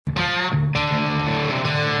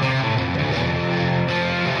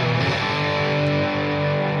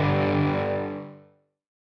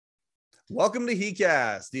Welcome to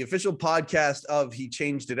HeCast, the official podcast of He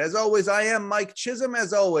Changed It. As always, I am Mike Chisholm.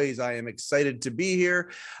 As always, I am excited to be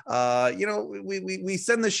here. We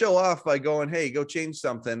send the show off by going, "Hey, go change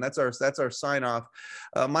something." That's our sign off.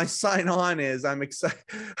 My sign on is I'm excited.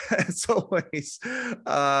 As always,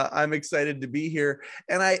 I'm excited to be here,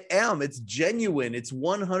 and I am. It's genuine. It's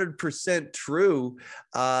 100% true.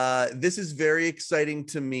 This is very exciting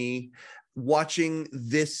to me. Watching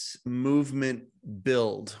this movement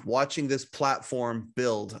build, watching this platform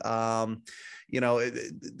build.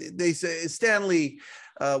 They say Stan Lee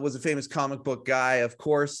was a famous comic book guy, of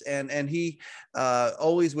course, and he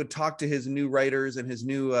always would talk to his new writers and his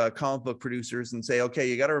new comic book producers and say, okay,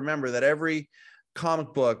 you got to remember that every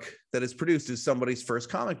comic book that is produced is somebody's first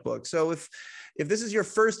comic book. So if this is your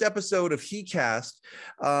first episode of HeCast,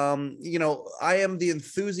 I am the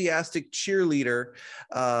enthusiastic cheerleader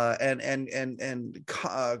and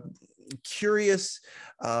curious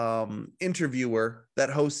interviewer that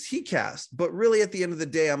hosts HeCast. But really, at the end of the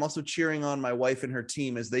day, I'm also cheering on my wife and her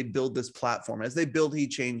team as they build this platform, as they build He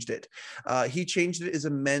Changed It. He Changed It is a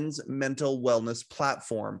men's mental wellness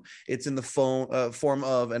platform. It's in the form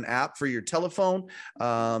of an app for your telephone.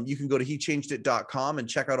 You can go to hechangedit.com and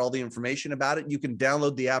check out all the information about it. You can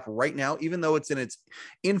download the app right now, even though it's in its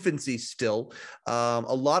infancy still. A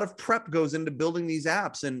lot of prep goes into building these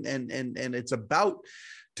apps, and it's about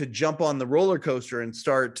to jump on the roller coaster and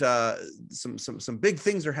start some big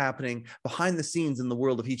things are happening behind the scenes in the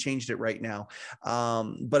world of He Changed It right now.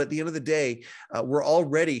 But at the end of the day, we're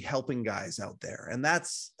already helping guys out there, and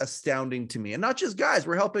that's astounding to me. And not just guys,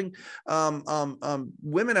 we're helping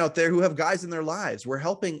women out there who have guys in their lives. We're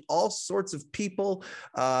helping all sorts of people.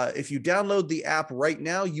 If you download the app right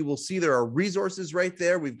now, you will see there are resources right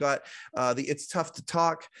there. We've got the It's Tough to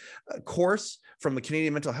Talk course from the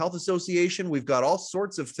Canadian Mental Health Association. We've got all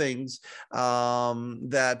sorts of things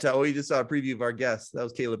you just saw a preview of our guest. That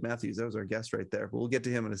was Caleb Matthews. That was our guest right there. But we'll get to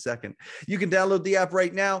him in a second. You can download the app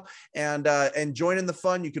right now and join in the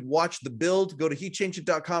fun. You could watch the build. Go to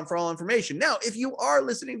hechangeit.com for all information. Now, if you are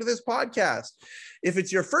listening to this podcast, if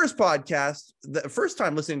it's your first podcast, the first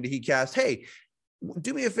time listening to HeCast, hey,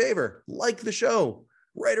 do me a favor, like the show.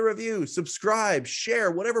 Write a review, subscribe,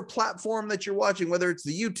 share, whatever platform that you're watching, whether it's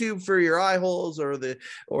the YouTube for your eye holes or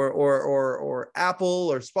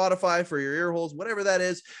Apple or Spotify for your ear holes, whatever that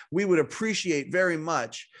is. We would appreciate very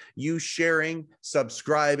much you sharing,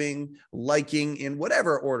 subscribing, liking in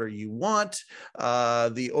whatever order you want.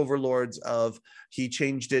 The overlords of He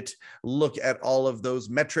Changed It look at all of those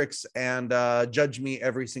metrics and judge me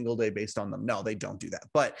every single day based on them. No, they don't do that.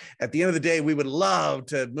 But at the end of the day, we would love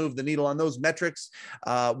to move the needle on those metrics.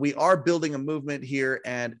 We are building a movement here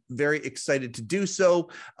and very excited to do so.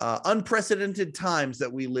 Unprecedented times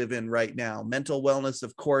that we live in right now. Mental wellness,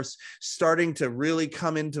 of course, starting to really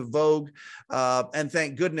come into vogue. And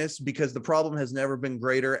thank goodness, because the problem has never been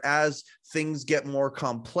greater as things get more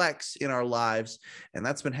complex in our lives. And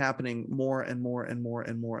that's been happening more and more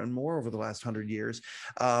over the last 100 years.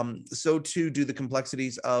 So too do the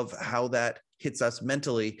complexities of how that hits us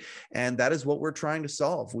mentally. And that is what we're trying to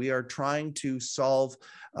solve. We are trying to solve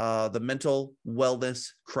the mental wellness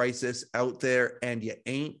crisis out there, and you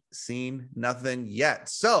ain't seen nothing yet.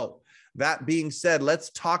 So that being said, let's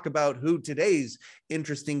talk about who today's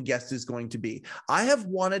interesting guest is going to be. I have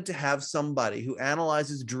wanted to have somebody who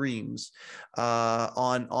analyzes dreams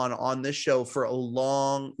on this show for a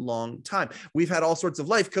long time. We've had all sorts of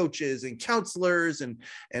life coaches and counselors and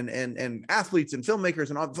athletes and filmmakers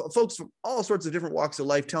and folks from all sorts of different walks of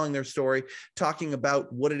life telling their story, talking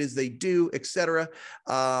about what it is they do, etc.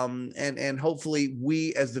 And hopefully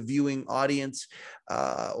we, as the viewing audience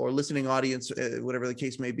or listening audience, whatever the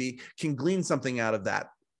case may be, can glean something out of that.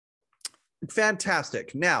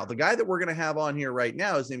 Fantastic. Now, the guy that we're going to have on here right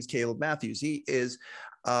now, his name is Caleb Matthews. He is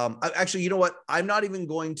actually, you know what? I'm not even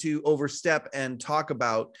going to overstep and talk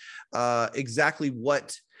about exactly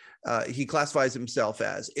what he classifies himself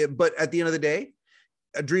as. But at the end of the day,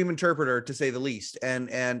 a dream interpreter, to say the least, and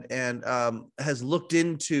has looked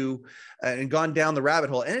into and gone down the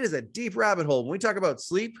rabbit hole. And it is a deep rabbit hole. When we talk about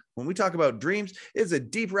sleep, when we talk about dreams, it's a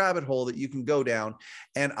deep rabbit hole that you can go down.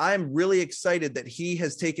 And I'm really excited that he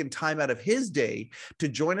has taken time out of his day to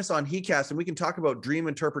join us on HeCast, and we can talk about dream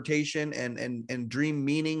interpretation and dream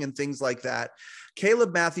meaning and things like that.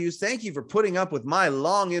 Caleb Matthews, thank you for putting up with my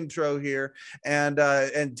long intro here and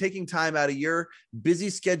taking time out of your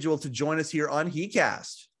busy schedule to join us here on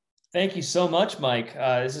HeCast. Thank you so much, Mike.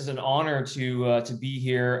 This is an honor to be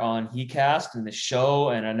here on HeCast and the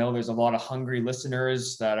show. And I know there's a lot of hungry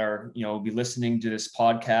listeners that are, be listening to this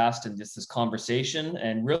podcast and just this conversation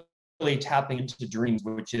and really tapping into dreams,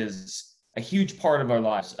 which is a huge part of our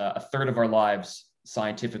lives, a third of our lives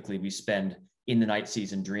scientifically, we spend in the night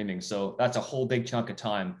season dreaming. So that's a whole big chunk of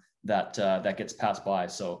time that that gets passed by.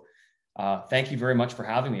 So thank you very much for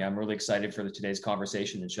having me. I'm really excited for today's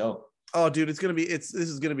conversation and show. Oh, dude, this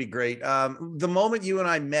is gonna be great. The moment you and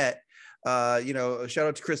I met, shout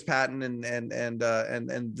out to Chris Patton and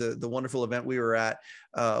the wonderful event we were at,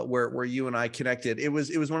 where you and I connected. It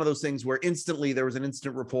was one of those things where instantly there was an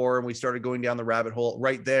instant rapport, and we started going down the rabbit hole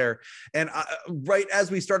right there. And right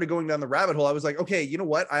as we started going down the rabbit hole, I was like, okay, you know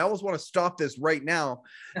what? I almost want to stop this right now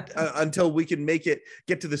until we can get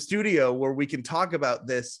to the studio where we can talk about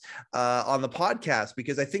this on the podcast,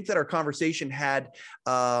 because I think that our conversation had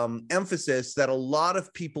emphasis that a lot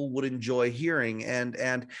of people would enjoy hearing. And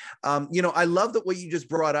I love that what you just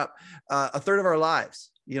brought up, a third of our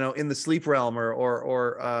lives, in the sleep realm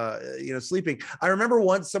or sleeping. I remember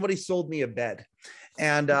once somebody sold me a bed,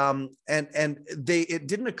 and it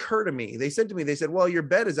didn't occur to me. They said, well, your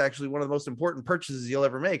bed is actually one of the most important purchases you'll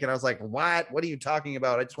ever make. And I was like, what are you talking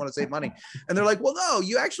about? I just want to save money. And they're like, well, no,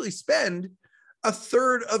 you actually spend a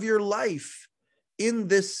third of your life in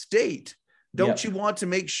this state. Don't you want to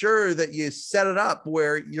make sure that you set it up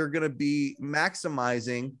where you're going to be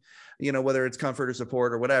maximizing, whether it's comfort or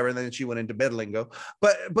support or whatever. And then she went into bed lingo,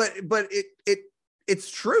 but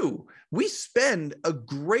it's true. We spend a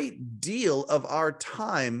great deal of our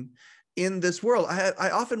time in this world. I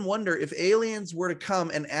often wonder if aliens were to come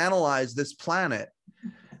and analyze this planet,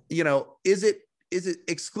 is it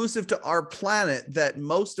exclusive to our planet that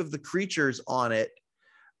most of the creatures on it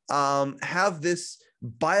have this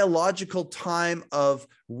biological time of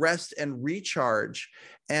rest and recharge,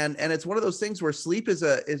 and it's one of those things where sleep is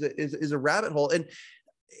a rabbit hole. And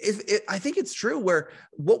I think it's true where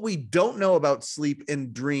what we don't know about sleep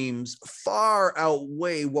and dreams far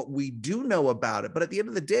outweigh what we do know about it. But at the end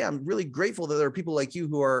of the day, I'm really grateful that there are people like you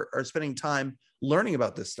who are spending time learning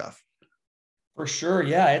about this stuff. For sure,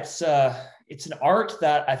 yeah, it's an art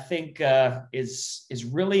that I think is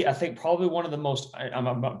really, I think, probably one of the most.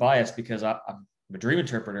 I'm biased because I'm a dream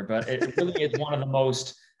interpreter, but it really is one of the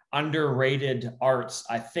most underrated arts,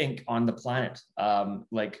 I think, on the planet.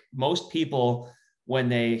 Like most people, when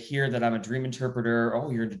they hear that I'm a dream interpreter,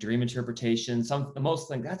 oh, you're into dream interpretation, the most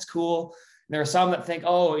think that's cool. And there are some that think,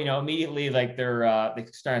 oh, immediately like they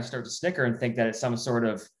start to snicker and think that it's some sort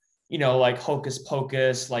of, like hocus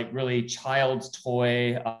pocus, like really child's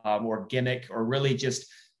toy or gimmick, or really just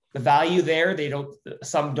the value there.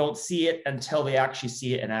 Some don't see it until they actually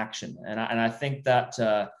see it in action. And I think that,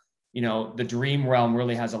 the dream realm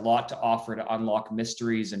really has a lot to offer to unlock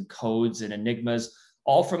mysteries and codes and enigmas,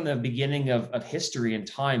 all from the beginning of history and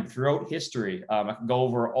time throughout history. I can go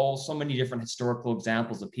over so many different historical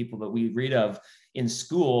examples of people that we read of in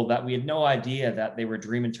school that we had no idea that they were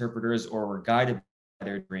dream interpreters or were guided by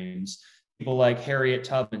their dreams. People like Harriet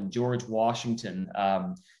Tubman, George Washington,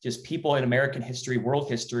 just people in American history, world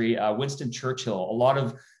history, Winston Churchill, a lot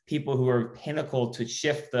of people who are pinnacle to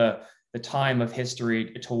shift the time of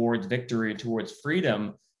history towards victory and towards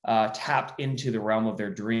freedom, tapped into the realm of their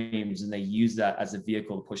dreams, and they use that as a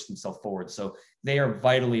vehicle to push themselves forward. So they are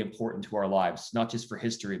vitally important to our lives, not just for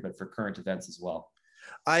history, but for current events as well.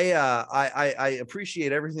 I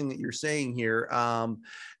appreciate everything that you're saying here,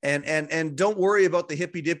 and don't worry about the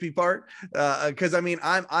hippy dippy part, because I mean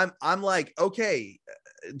I'm like, okay,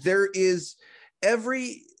 there is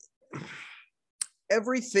everything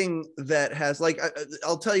that has, like,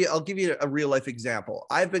 I'll tell you, I'll give you a real life example.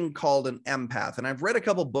 I've been called an empath, and I've read a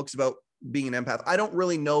couple books about being an empath. I don't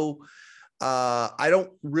really know, I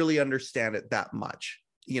don't really understand it that much.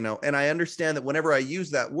 And I understand that whenever I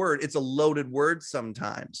use that word, it's a loaded word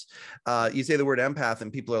sometimes. You say the word empath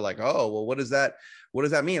and people are like, oh, well, what does that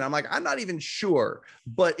mean? I'm like, I'm not even sure,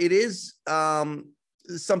 but it is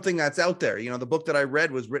something that's out there. The book that I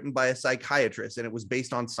read was written by a psychiatrist, and it was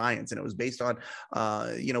based on science, and it was based on,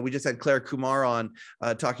 we just had Claire Kumar on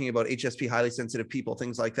talking about HSP, highly sensitive people,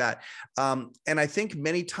 things like that. And I think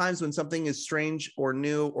many times when something is strange or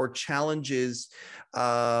new or challenges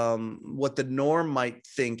what the norm might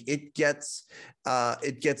think, it gets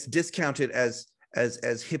discounted as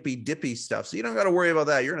hippy dippy stuff. So you don't got to worry about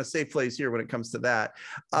that. You're in a safe place here when it comes to that.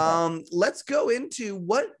 Let's go into,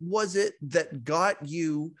 what was it that got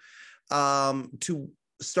you to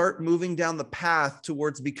start moving down the path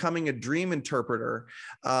towards becoming a dream interpreter?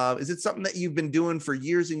 Is it something that you've been doing for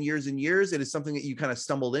years and years and years? It is something that you kind of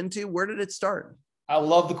stumbled into? Where did it start? I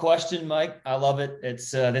love the question, Mike. I love it.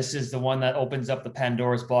 It's this is the one that opens up the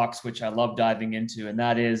Pandora's box, which I love diving into, and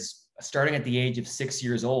that is starting at the age of 6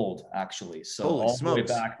 years old, actually. So all the way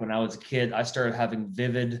back when I was a kid, I started having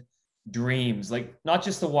vivid dreams, like not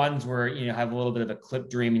just the ones where you have a little bit of a clip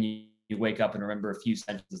dream and you you wake up and remember a few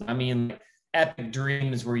sentences. I mean, epic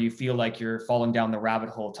dreams where you feel like you're falling down the rabbit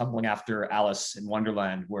hole, tumbling after Alice in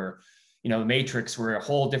Wonderland, where, you know, the Matrix, where a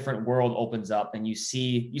whole different world opens up and you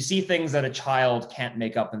see things that a child can't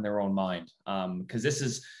make up in their own mind.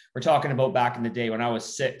 Because we're talking about back in the day when I was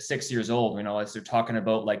 6 years old, you know, as they're talking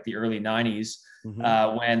about like the early 90s,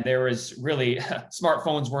 when there was really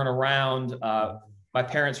smartphones weren't around. My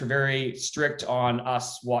parents were very strict on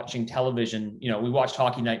us watching television. You know, we watched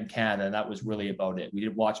Hockey Night in Canada, and that was really about it. We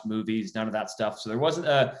didn't watch movies, none of that stuff. So there wasn't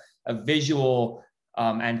a visual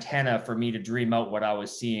antenna for me to dream out what I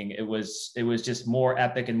was seeing. It was just more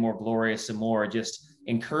epic and more glorious and more just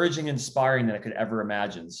encouraging, inspiring than I could ever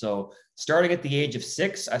imagine. So starting at the age of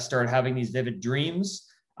 6, I started having these vivid dreams.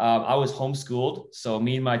 I was homeschooled. So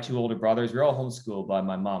me and my 2 older brothers, we were all homeschooled by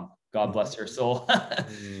my mom. God bless her soul.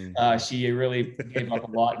 She really gave up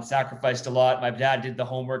a lot and sacrificed a lot. My dad did the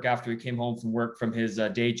homework after he came home from work from his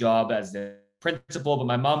day job as the principal, but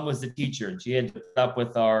my mom was the teacher, and she had to put up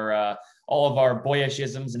with our all of our boyish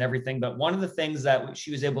isms and everything. But one of the things that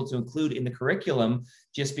she was able to include in the curriculum,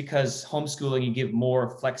 just because homeschooling, you give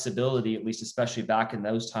more flexibility, at least especially back in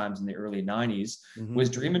those times in the early 90s, was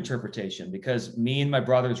dream interpretation. Because me and my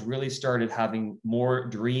brothers really started having more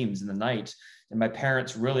dreams in the night. And my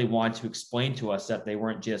parents really wanted to explain to us that they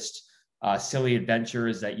weren't just silly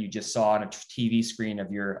adventures that you just saw on a TV screen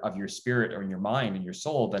of your spirit or in your mind and your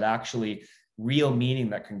soul, but actually real meaning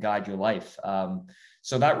that can guide your life.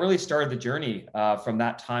 So that really started the journey from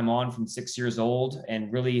that time on, from 6 years old,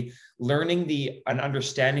 and really learning and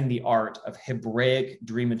understanding the art of Hebraic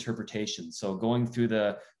dream interpretation. So going through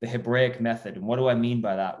the Hebraic method. And what do I mean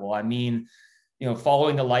by that? Well, I mean, you know,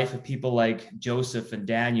 following the life of people like Joseph and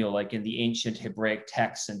Daniel, like in the ancient Hebraic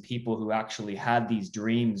texts, and people who actually had these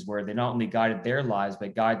dreams where they not only guided their lives,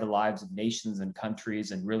 but guide the lives of nations and countries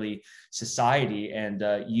and really society, and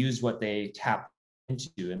use what they tapped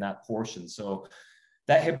into in that portion. So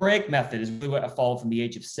that Hebraic method is really what I followed from the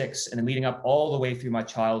age of 6, and then leading up all the way through my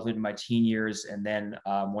childhood and my teen years. And then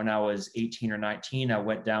when I was 18 or 19, I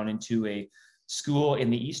went down into a school in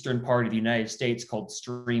the eastern part of the United States called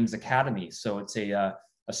Streams Academy. So it's a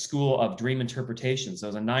school of dream interpretation. So it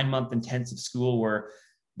was a 9-month intensive school where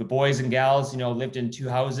the boys and gals, you know, lived in 2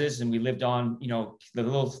 houses, and we lived on, you know, the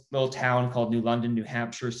little town called New London, New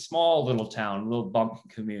Hampshire, small little town, little bumpkin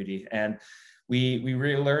community. And we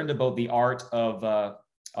really learned about the art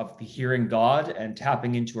of hearing God and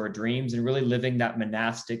tapping into our dreams and really living that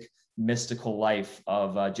monastic, mystical life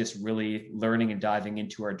of just really learning and diving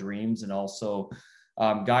into our dreams, and also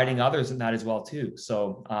guiding others in that as well too.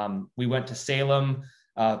 So we went to Salem,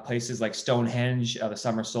 places like Stonehenge, the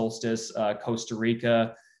summer solstice, Costa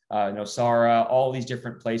Rica, Nosara, all these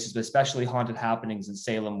different places, but especially Haunted Happenings in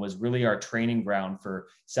Salem was really our training ground for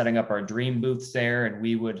setting up our dream booths there. And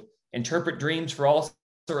we would interpret dreams for all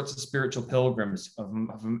sorts of spiritual pilgrims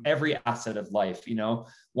from every asset of life. You know,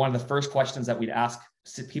 one of the first questions that we'd ask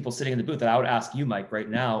people sitting in the booth, that I would ask you, Mike, right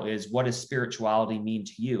now, is what does spirituality mean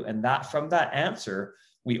to you? And that from that answer,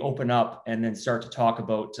 we open up and then start to talk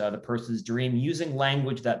about the person's dream using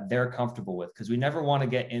language that they're comfortable with, because we never want to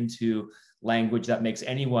get into language that makes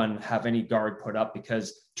anyone have any guard put up,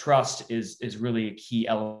 because trust is really a key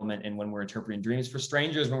element in when we're interpreting dreams for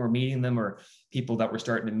strangers, when we're meeting them, or people that we're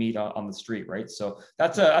starting to meet on the street, right? So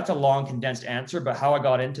that's a long condensed answer, but how I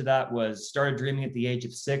got into that was started dreaming at the age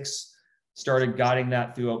of 6, started guiding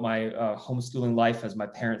that throughout my homeschooling life as my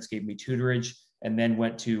parents gave me tutorage, and then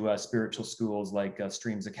went to spiritual schools like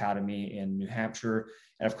Streams Academy in New Hampshire.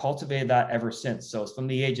 And I've cultivated that ever since. So from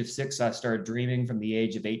the age of 6, I started dreaming. From the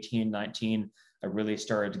age of 18, 19, I really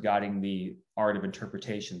started guiding the art of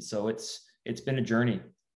interpretation. So it's been a journey.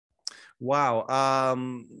 Wow.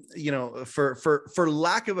 You know, for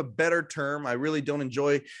lack of a better term, I really don't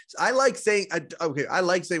enjoy. I like saying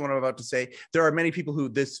what I'm about to say. There are many people who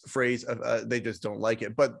this phrase they just don't like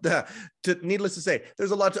it. But needless to say,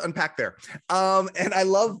 there's a lot to unpack there. And I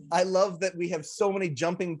love that we have so many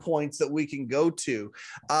jumping points that we can go to.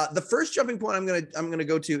 The first jumping point I'm gonna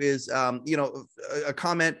go to is a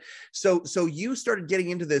comment. So you started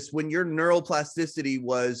getting into this when your neuroplasticity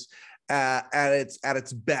was at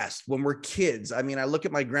its best, when we're kids. I mean, I look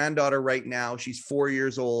at my granddaughter right now, she's 4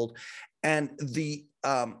 years old, and the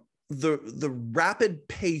rapid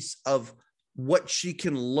pace of what she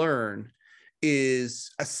can learn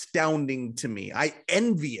is astounding to me. I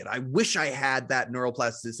envy it. I wish I had that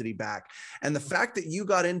neuroplasticity back. And the fact that you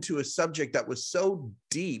got into a subject that was so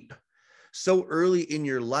deep, so early in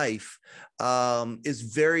your life is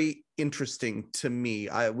very interesting to me.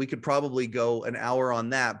 We could probably go an hour on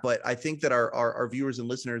that, but I think that our viewers and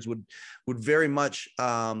listeners would very much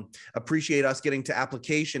appreciate us getting to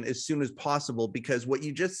application as soon as possible, because what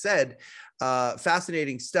you just said,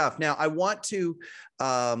 fascinating stuff. Now, I want to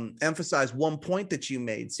emphasize one point that you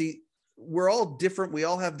made. See, we're all different. We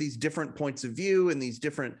all have these different points of view and these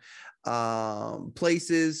different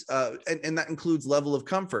places, and that includes level of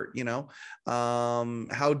comfort.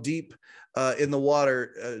 How deep in the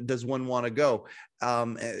water does one want to go,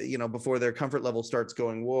 before their comfort level starts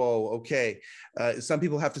going, whoa, okay. Some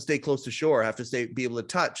people have to stay close to shore, have to be able to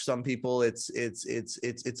touch. Some people it's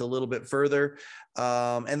a little bit further,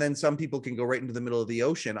 and then some people can go right into the middle of the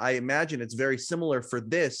ocean. I imagine it's very similar for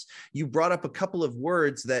this. You brought up a couple of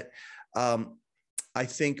words that I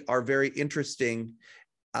think are very interesting,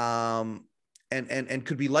 and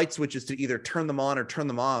could be light switches to either turn them on or turn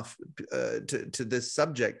them off to this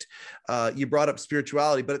subject. You brought up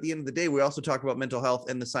spirituality, but at the end of the day, we also talk about mental health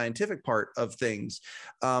and the scientific part of things.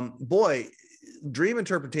 Dream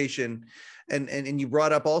interpretation, and you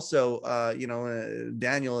brought up also,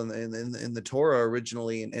 Daniel in the Torah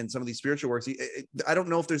originally, and some of these spiritual works. I don't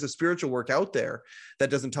know if there's a spiritual work out there that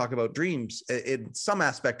doesn't talk about dreams in some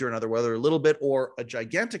aspect or another, whether a little bit or a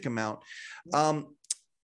gigantic amount.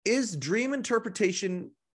 Is dream interpretation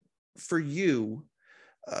for you,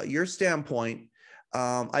 your standpoint?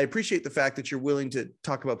 I appreciate the fact that you're willing to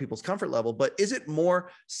talk about people's comfort level, but is it more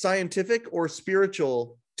scientific or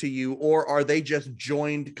spiritual to you, or are they just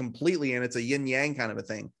joined completely and it's a yin yang kind of a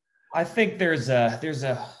thing? I think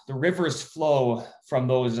the rivers flow from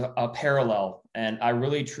those parallel, and I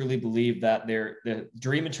really truly believe that the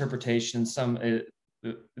dream interpretation,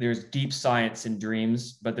 there's deep science in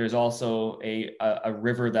dreams, but there's also a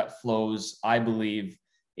river that flows, I believe,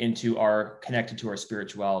 connected to our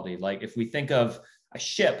spirituality. Like if we think of a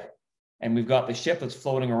ship, and we've got the ship that's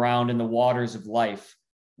floating around in the waters of life,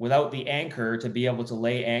 without the anchor to be able to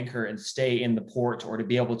lay anchor and stay in the port, or to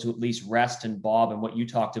be able to at least rest and bob, and what you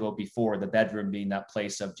talked about before, the bedroom being that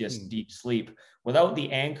place of just deep sleep. Without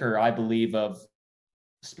the anchor, I believe, of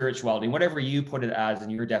spirituality, whatever you put it as in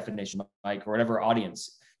your definition, Mike, or whatever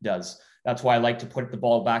audience does. That's why I like to put the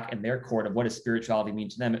ball back in their court of what does spirituality mean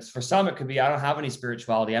to them. It's, for some, it could be, I don't have any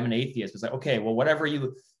spirituality, I'm an atheist. It's like, okay, well, whatever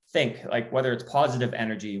you think, like whether it's positive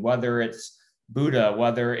energy, whether it's Buddha,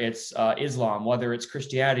 whether it's Islam, whether it's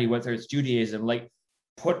Christianity, whether it's Judaism, like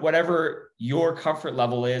put whatever your comfort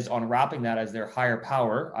level is on wrapping that as their higher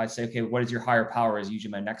power. I say, okay, what is your higher power is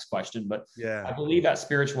usually my next question. But yeah, I believe that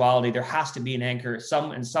spirituality, there has to be an anchor,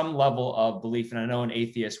 some level of belief. And I know an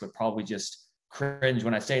atheist would probably just cringe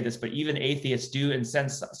when I say this, but even atheists do in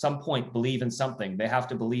some point believe in something. They have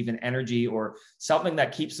to believe in energy or something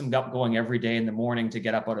that keeps them up going every day in the morning to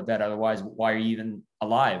get up out of bed. Otherwise, why are you even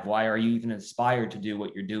alive? Why are you even inspired to do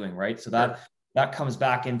what you're doing, right? So that comes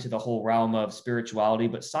back into the whole realm of spirituality,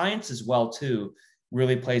 but science as well too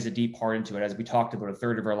really plays a deep part into it. As we talked about, a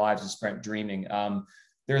third of our lives is spent dreaming.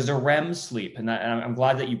 There's a REM sleep, and I'm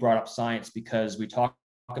glad that you brought up science, because we talk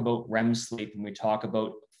about REM sleep and we talk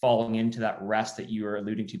about falling into that rest that you were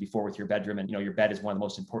alluding to before with your bedroom. And, your bed is one of the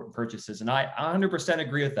most important purchases. And I 100%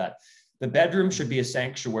 agree with that. The bedroom should be a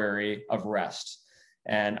sanctuary of rest.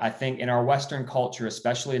 And I think in our Western culture,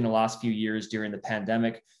 especially in the last few years during the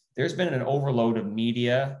pandemic, there's been an overload of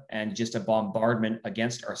media and just a bombardment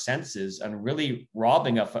against our senses and really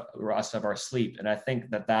robbing us of our sleep. And I think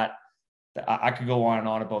that I could go on and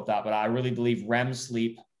on about that, but I really believe REM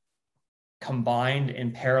sleep combined in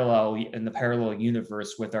the parallel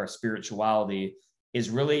universe with our spirituality is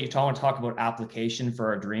really, I want to talk about application for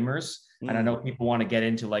our dreamers. And I know people want to get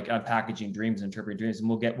into like unpackaging dreams, interpreting dreams, and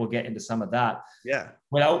we'll get into some of that. Yeah.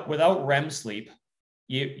 Without REM sleep,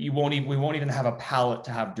 we won't even have a palette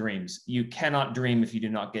to have dreams. You cannot dream if you do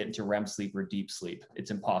not get into REM sleep or deep sleep. It's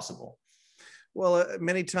impossible. Well,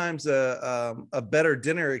 many times a better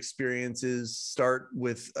dinner experiences start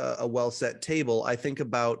with a well-set table. I think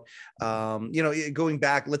about, going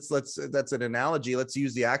back, that's an analogy. Let's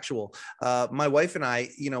use the actual, my wife and I,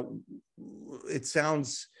 it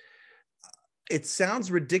sounds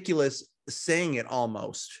ridiculous saying it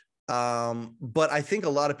almost. But I think a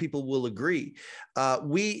lot of people will agree.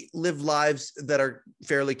 We live lives that are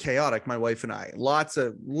fairly chaotic, my wife and I. Lots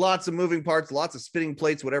of moving parts, lots of spinning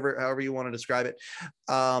plates, however you want to describe it.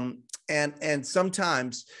 And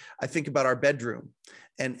sometimes I think about our bedroom,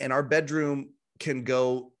 and our bedroom can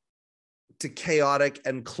go to chaotic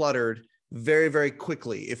and cluttered very, very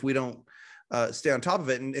quickly if we don't stay on top of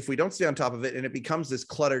it. And if we don't stay on top of it and it becomes this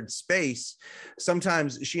cluttered space,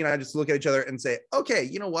 sometimes she and I just look at each other and say, okay,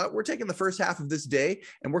 you know what? We're taking the first half of this day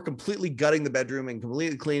and we're completely gutting the bedroom and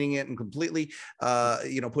completely cleaning it and completely,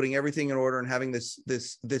 putting everything in order and having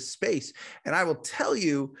this space. And I will tell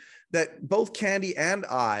you that both Candy and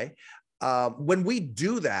I, when we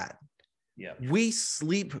do that, we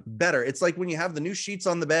sleep better. It's like when you have the new sheets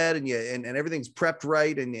on the bed and everything's prepped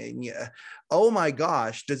right, and oh my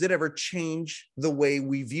gosh, does it ever change the way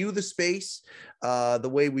we view the space, the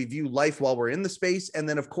way we view life while we're in the space? And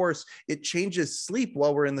then of course it changes sleep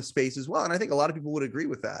while we're in the space as well. And I think a lot of people would agree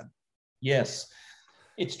with that. Yes.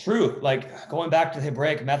 It's true. Like going back to the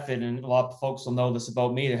Hebraic method, and a lot of folks will know this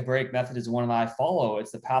about me. The Hebraic method is one that I follow.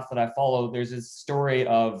 It's the path that I follow. There's this story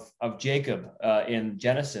of Jacob in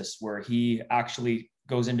Genesis where he actually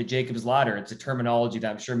goes into Jacob's ladder. It's a terminology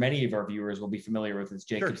that I'm sure many of our viewers will be familiar with. It's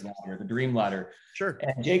Jacob's ladder, the dream ladder. Sure.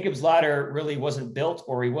 And Jacob's ladder really wasn't built,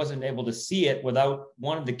 or he wasn't able to see it without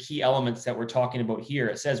one of the key elements that we're talking about here.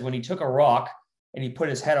 It says when he took a rock and he put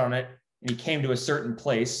his head on it and he came to a certain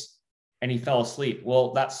place, and he fell asleep.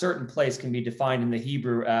 Well, that certain place can be defined in the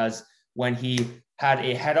Hebrew as when he had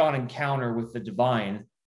a head-on encounter with the divine,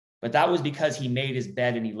 but that was because he made his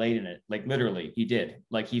bed and he laid in it. Like literally, he did.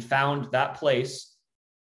 Like he found that place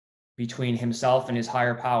between himself and his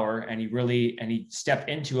higher power, and he stepped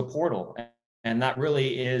into a portal. And that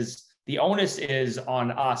really is, the onus is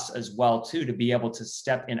on us as well too, to be able to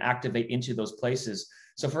step and activate into those places.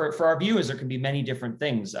 So for our viewers, there can be many different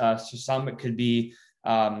things. For some, it could be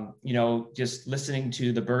just listening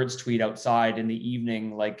to the birds tweet outside in the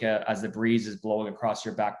evening, like as the breeze is blowing across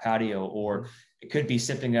your back patio, or it could be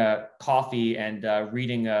sipping a coffee and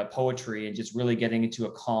reading poetry and just really getting into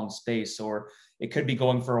a calm space, or it could be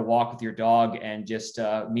going for a walk with your dog and just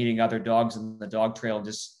meeting other dogs in the dog trail and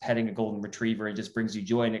just petting a golden retriever. It just brings you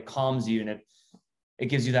joy and it calms you, and it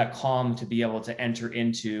gives you that calm to be able to enter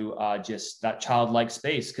into just that childlike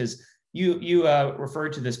space. Because you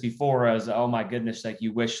referred to this before as, oh my goodness, like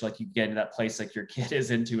you wish like you get into that place like your kid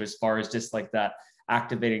is into, as far as just like that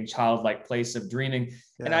activating childlike place of dreaming.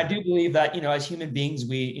 Yeah. And I do believe that, as human beings,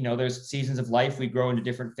 we, there's seasons of life, we grow into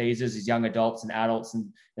different phases as young adults and adults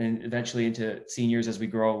and eventually into seniors as we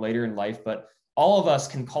grow later in life. But all of us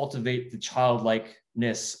can cultivate the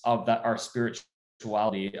childlikeness of that, our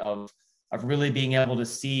spirituality, of really being able to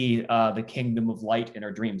see the kingdom of light in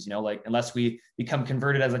our dreams. Like unless we become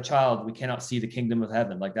converted as a child, we cannot see the kingdom of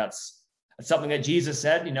heaven. Like that's something that Jesus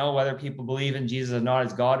said, whether people believe in Jesus or not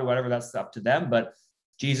as God or whatever, that's up to them. But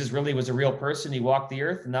Jesus really was a real person. He walked the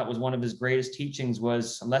earth, and that was one of his greatest teachings,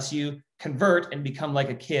 was unless you convert and become like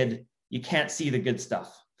a kid, you can't see the good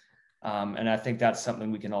stuff. And I think that's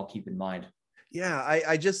something we can all keep in mind. Yeah,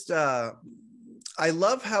 I just, I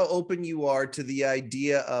love how open you are to the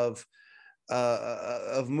idea of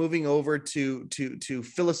moving over to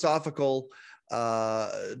philosophical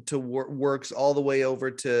works all the way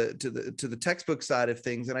over to the textbook side of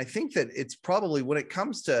things. And I think that it's probably when it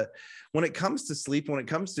comes to sleep, when it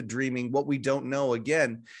comes to dreaming, what we don't know,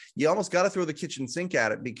 again, you almost got to throw the kitchen sink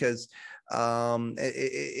at it, because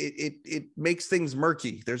it makes things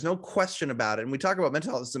murky. There's no question about it. And we talk about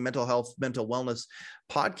mental health, it's a mental health, mental wellness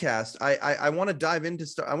podcast. I want to dive into,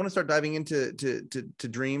 I want to start diving into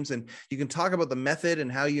dreams, and you can talk about the method and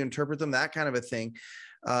how you interpret them, that kind of a thing.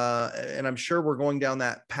 And I'm sure we're going down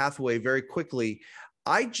that pathway very quickly.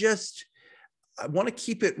 I want to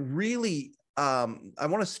keep it really, I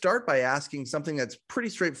want to start by asking something that's pretty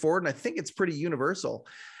straightforward, and I think it's pretty universal.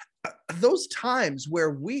 Those times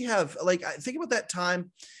where we have, like, think about that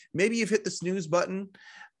time, maybe you've hit the snooze button,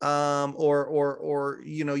 or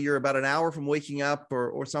you're about an hour from waking up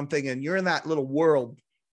or something, and you're in that little world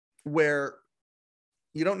where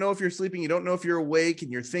you don't know if you're sleeping, you don't know if you're awake,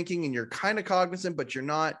 and you're thinking, and you're kind of cognizant, but you're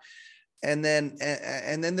not. And then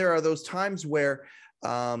there are those times where,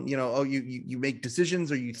 you make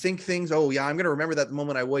decisions, or you think things. Oh yeah, I'm going to remember that the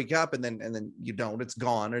moment I wake up, and then you don't. It's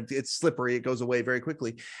gone, or it's slippery. It goes away very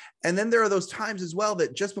quickly. And then there are those times as well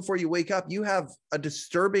that just before you wake up, you have a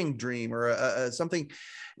disturbing dream, or something,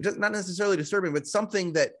 not necessarily disturbing, but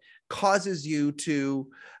something that causes you to,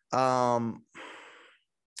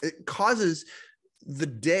 it causes the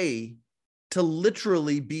day to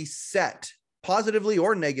literally be set positively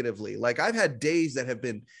or negatively. Like I've had days that have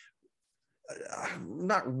been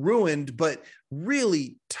not ruined, but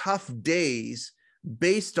really tough days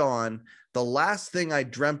based on the last thing I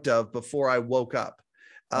dreamt of before I woke up.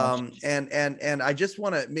 And I just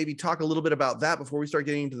want to maybe talk a little bit about that before we start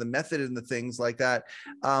getting into the method and the things like that.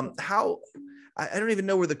 How, I don't even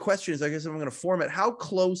know where the question is. I guess I'm going to form it. How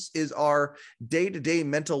close is our day-to-day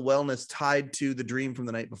mental wellness tied to the dream from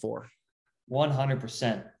the night before?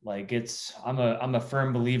 100%. Like I'm a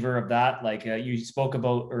firm believer of that. Like you spoke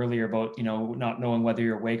about earlier about, not knowing whether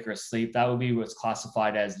you're awake or asleep. That would be what's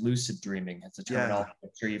classified as lucid dreaming. It's a terminology I'm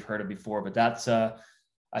sure you've heard of before, but that's a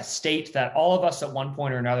state that all of us at one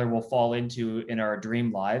point or another will fall into in our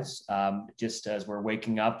dream lives, just as we're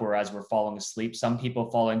waking up or as we're falling asleep. Some people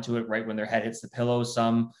fall into it right when their head hits the pillow.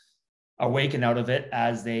 Some awaken out of it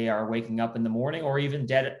as they are waking up in the morning, or even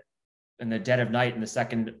dead in the dead of night in the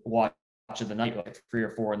second watch of the night, like 3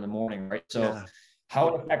 or 4 in the morning, right? So how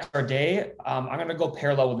it affects our day, I'm going to go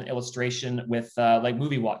parallel with an illustration with like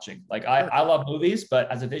movie watching. Like I love movies, but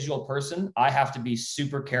as a visual person, I have to be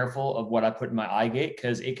super careful of what I put in my eye gate,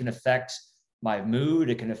 because it can affect my mood,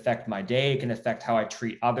 it can affect my day, it can affect how I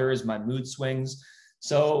treat others, my mood swings.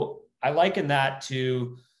 So I liken that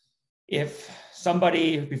to if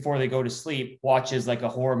somebody before they go to sleep watches like a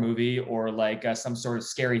horror movie or like some sort of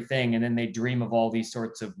scary thing, and then they dream of all these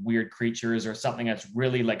sorts of weird creatures or something that's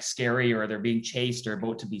really like scary, or they're being chased or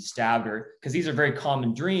about to be stabbed, or because these are very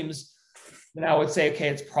common dreams, then I would say, okay,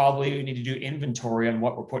 it's probably we need to do inventory on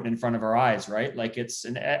what we're putting in front of our eyes, right? Like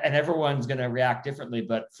and everyone's going to react differently.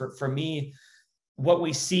 But for me, what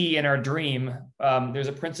we see in our dream, there's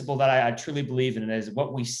a principle that I truly believe in, is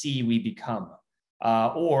what we see, we become.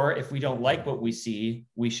 Or if we don't like what we see,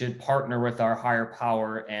 we should partner with our higher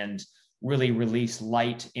power and really release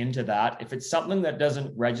light into that. If it's something that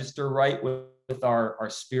doesn't register right with our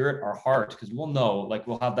spirit, our heart, because we'll know, like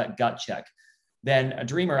we'll have that gut check, then a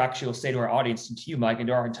dreamer actually will say to our audience, and to you, Mike, and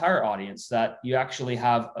to our entire audience, that you actually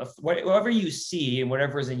have, whatever you see and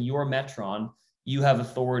whatever is in your metron, you have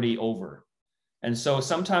authority over. And so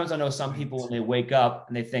sometimes I know some people, when they wake up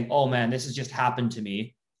and they think, oh man, this has just happened to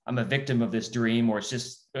me, I'm a victim of this dream, or it's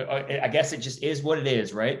just, I guess it just is what it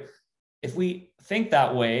is, right? If we think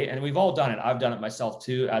that way, and we've all done it, I've done it myself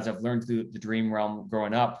too, as I've learned through the dream realm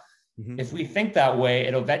growing up. Mm-hmm. If we think that way,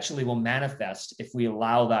 it eventually will manifest if we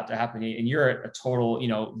allow that to happen. And you're a total,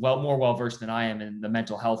 more well-versed than I am in the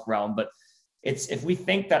mental health realm, but it's, if we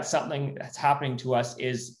think that something that's happening to us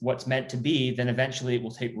is what's meant to be, then eventually it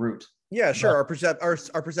will take root. Yeah, sure. But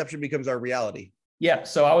our perception becomes our reality. Yeah.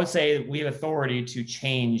 So I would say we have authority to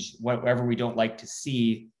change whatever we don't like to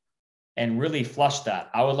see and really flush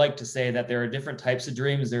that. I would like to say that there are different types of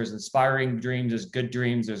dreams. There's inspiring dreams, there's good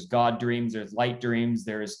dreams, there's God dreams, there's light dreams,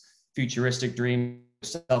 there's futuristic dreams,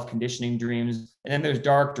 self-conditioning dreams, and then there's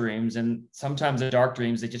dark dreams. And sometimes the dark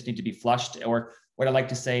dreams, they just need to be flushed. Or what I like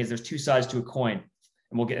to say is there's two sides to a coin.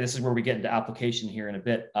 And this is where we get into application here in a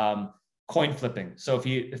bit. Coin flipping. So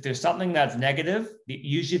if there's something that's negative,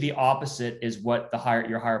 usually the opposite is what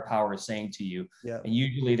your higher power is saying to you. Yeah. And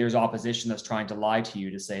usually there's opposition that's trying to lie to you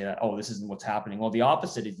to say that, oh, this isn't what's happening. Well, the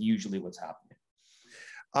opposite is usually what's happening.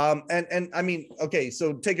 And I mean, okay,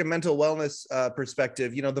 so take a mental wellness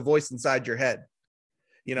perspective, the voice inside your head.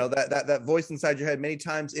 That voice inside your head, many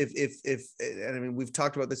times, and I mean, we've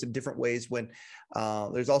talked about this in different ways, when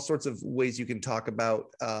there's all sorts of ways you can talk about,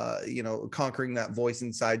 conquering that voice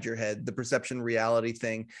inside your head, the perception reality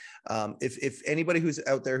thing. If anybody who's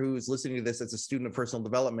out there who's listening to this as a student of personal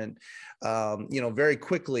development, very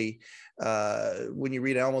quickly, when you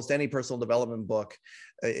read almost any personal development book,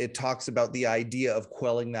 it talks about the idea of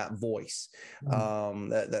quelling that voice,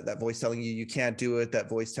 that voice telling you can't do it, that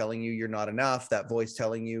voice telling you you're not enough, that voice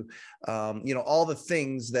telling you, all the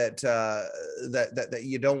things that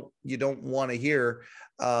you don't want to hear,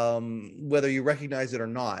 whether you recognize it or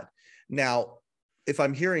not. Now, if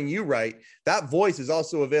I'm hearing you right, that voice is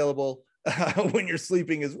also available when you're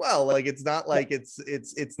sleeping as well. Like, it's not like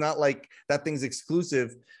it's not like that thing's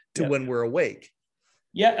exclusive to when we're awake.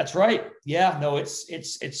 Yeah, that's right. Yeah, no,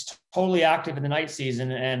 it's totally active in the night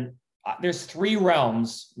season. And there's 3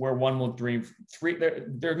 realms where one will dream.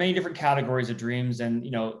 There are many different categories of dreams. And,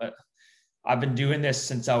 I've been doing this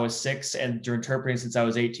since I was 6 and interpreting since I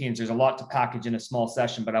was 18. So there's a lot to package in a small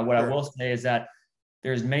session. But what I will say is that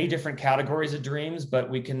there's many different categories of dreams,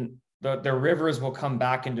 but the rivers will come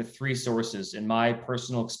back into 3 sources. In my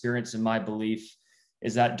personal experience and my belief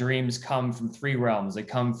is that dreams come from 3 realms. They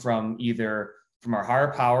come from either from our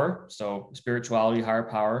higher power, so spirituality, higher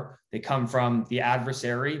power. They come from the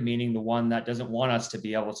adversary, meaning the one that doesn't want us to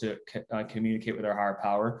be able to communicate with our higher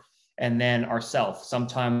power, and then ourself.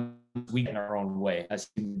 Sometimes we get in our own way as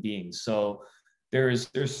human beings. So there's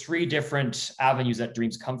 3 different avenues that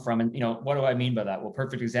dreams come from. And, what do I mean by that? Well,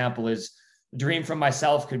 perfect example is a dream from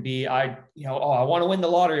myself could be, I want to win the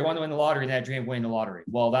lottery. I want to win the lottery. And I dream of winning the lottery.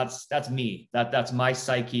 Well, that's me. That's my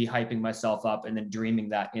psyche hyping myself up and then dreaming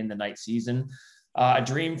that in the night season. A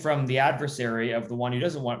dream from the adversary, of the one who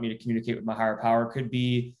doesn't want me to communicate with my higher power, could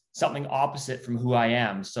be something opposite from who I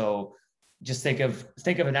am. So just think of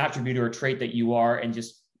an attribute or a trait that you are and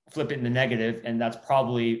just flip it in the negative, and that's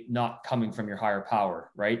probably not coming from your higher power,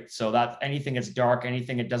 right? So that anything that's dark,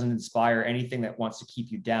 anything that doesn't inspire, anything that wants to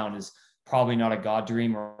keep you down is probably not a God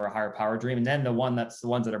dream or a higher power dream. And then the ones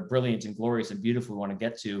that are brilliant and glorious and beautiful we want to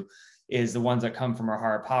get to is the ones that come from our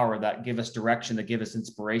higher power, that give us direction, that give us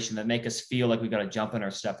inspiration, that make us feel like we got to jump in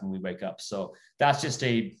our step when we wake up. So that's just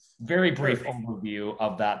a very brief overview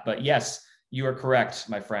of that. But yes, you are correct,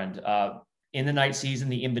 my friend. In the night season,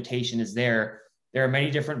 the invitation is there. There are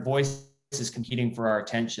many different voices competing for our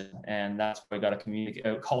attention, and that's why we got to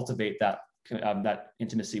communicate, cultivate that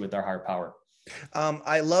intimacy with our higher power.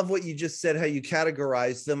 I love what you just said, how you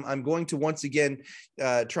categorize them. I'm going to once again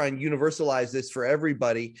try and universalize this for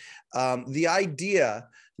everybody. The idea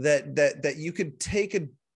that you could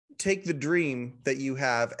take the dream that you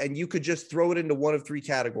have and you could just throw it into one of three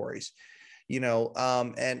categories. And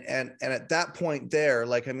at that point there,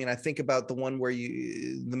 like, I mean, I think about the one where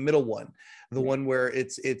the middle one, the one where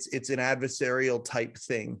it's an adversarial type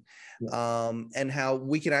thing, and how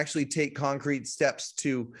we can actually take concrete steps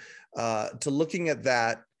to looking at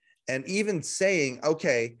that and even saying,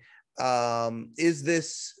 okay, is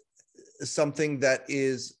this something that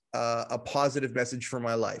is a positive message for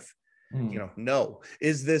my life? No.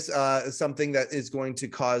 Is this something that is going to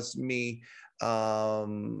cause me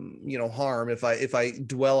harm if I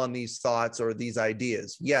dwell on these thoughts or these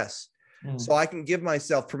ideas? Yes. So I can give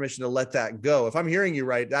myself permission to let that go. If I'm hearing you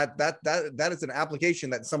right, that is an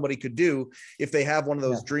application that somebody could do if they have one of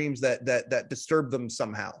those dreams that disturb them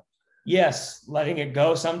somehow. Yes, letting it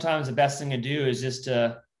go. Sometimes the best thing to do is just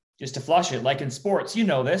to flush it. Like in sports,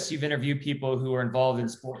 this, you've interviewed people who are involved in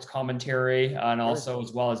sports commentary and also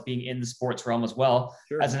as well as being in the sports realm as well.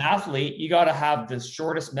 Sure. As an athlete, you got to have the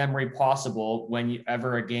shortest memory possible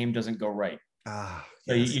whenever a game doesn't go right.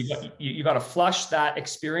 So you got to flush that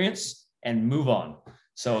experience and move on.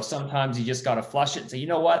 So sometimes you just got to flush it and say, you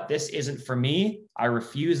know what, this isn't for me. I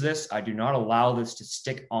refuse this. I do not allow this to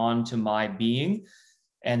stick on to my being,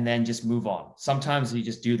 and then just move on. Sometimes you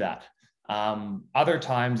just do that. Other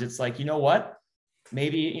times it's like, you know what,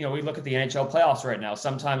 maybe, we look at the NHL playoffs right now.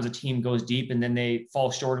 Sometimes a team goes deep and then they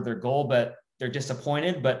fall short of their goal, but they're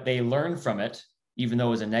disappointed, but they learn from it, even though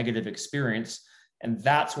it was a negative experience. And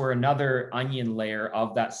that's where another onion layer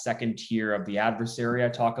of that second tier of the adversary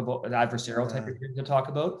adversarial type of dreams I talk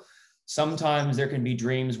about. Sometimes there can be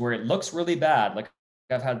dreams where it looks really bad. Like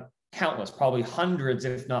I've had countless, probably hundreds,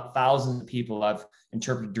 if not thousands of people I've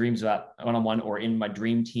interpreted dreams about one-on-one or in my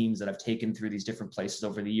dream teams that I've taken through these different places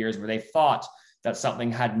over the years, where they thought that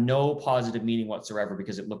something had no positive meaning whatsoever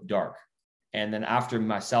because it looked dark. And then after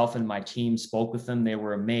myself and my team spoke with them, they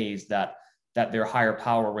were amazed that their higher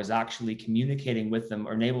power was actually communicating with them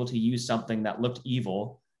or able to use something that looked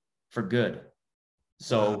evil for good.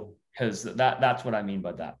 So, because that's what I mean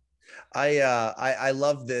by that. I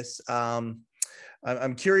love this.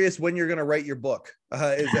 I'm curious when you're going to write your book.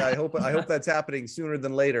 I hope that's happening sooner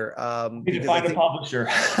than later. You can find a publisher.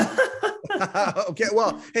 Okay,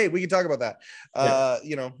 well, hey, we can talk about that.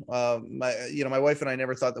 My wife and I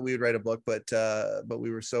never thought that we would write a book, but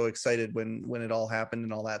we were so excited when it all happened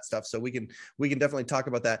and all that stuff. So we can definitely talk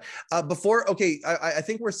about that. I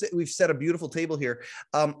think we've set a beautiful table here.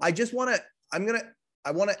 I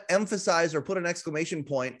want to emphasize or put an exclamation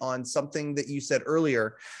point on something that you said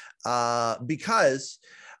earlier, because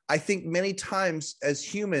I think many times as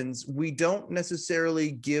humans, we don't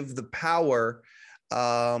necessarily give the power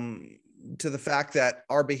to the fact that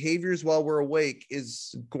our behaviors while we're awake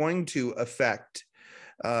is going to affect,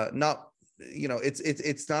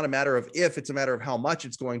 it's not a matter of if, it's a matter of how much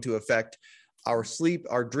it's going to affect our sleep,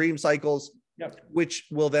 our dream cycles, which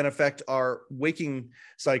will then affect our waking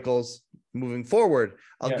cycles moving forward.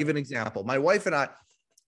 I'll give an example. My wife and I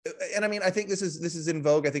think this is in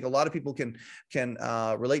vogue. I think a lot of people can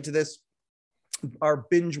relate to this. Our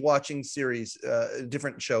binge watching series,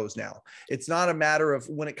 different shows now. It's not a matter of,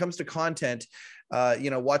 when it comes to content,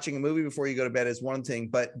 watching a movie before you go to bed is one thing,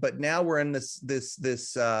 but now we're in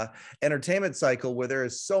this entertainment cycle where there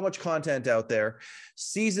is so much content out there.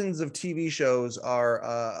 Seasons of TV shows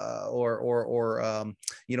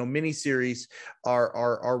mini series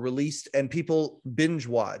are released and people binge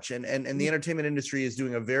watch, and the entertainment industry is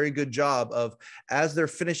doing a very good job of, as they're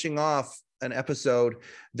finishing off an episode,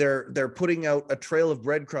 they're putting out a trail of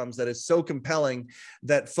breadcrumbs that is so compelling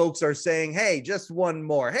that folks are saying, hey, just one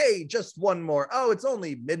more. Hey, just one more. Oh, it's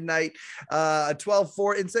only midnight.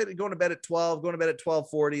 12:40. Instead of going to bed at 12, going to bed at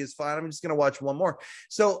 12:40 is fine. I'm just going to watch one more.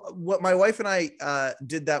 So what my wife and I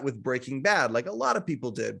did that with Breaking Bad, like a lot of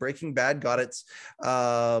people did. Breaking Bad got its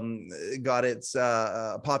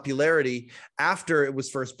popularity after it was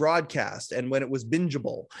first broadcast, and when it was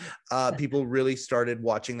bingeable, people really started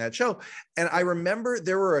watching that show. And I remember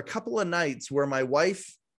there were a couple of nights where my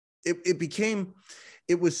wife,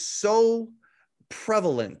 it was so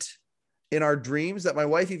prevalent in our dreams that my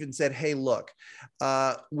wife even said, hey, look,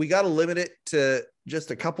 we got to limit it to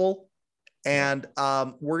just a couple. And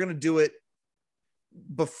we're going to do it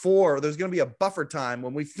before there's going to be a buffer time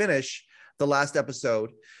when we finish the last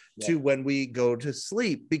episode to when we go to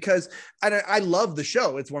sleep, because I love the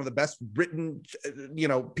show. It's one of the best written,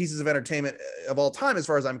 pieces of entertainment of all time, as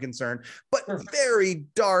far as I'm concerned, but very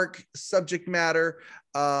dark subject matter,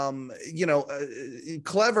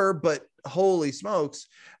 clever, but holy smokes.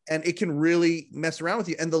 And it can really mess around with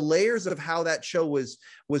you. And the layers of how that show was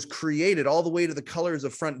created, all the way to the colors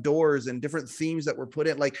of front doors and different themes that were put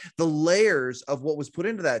in, like the layers of what was put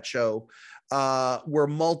into that show were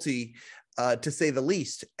multi, to say the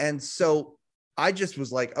least. And so I just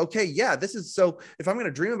was like, okay, yeah, this is, so if I'm going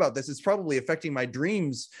to dream about this, it's probably affecting my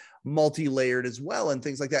dreams multi-layered as well, and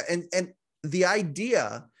things like that. And the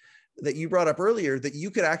idea that you brought up earlier, that you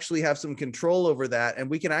could actually have some control over that, and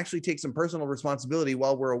we can actually take some personal responsibility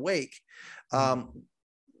while we're awake.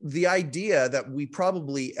 The idea that we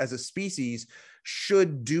probably as a species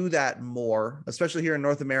should do that more, especially here in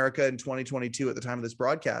North America in 2022 at the time of this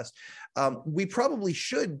broadcast, we probably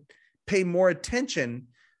should pay more attention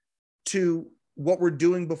to what we're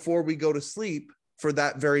doing before we go to sleep, for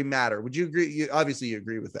that very matter. Would you agree? Obviously you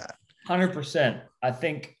agree with that. 100%. I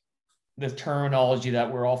think the terminology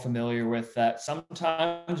that we're all familiar with, that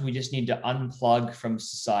sometimes we just need to unplug from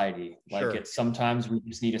society. Like it's sometimes we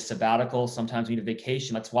just need a sabbatical. Sometimes we need a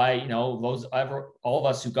vacation. That's why, all of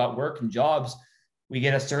us who got work and jobs, we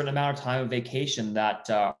get a certain amount of time of vacation that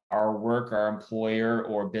our work, our employer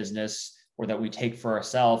or business, or that we take for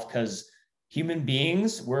ourselves, because human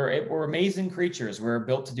beings, we're amazing creatures. We're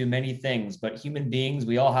built to do many things, but human beings,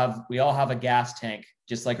 we all have a gas tank,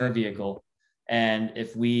 just like our vehicle. And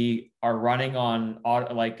if we are running on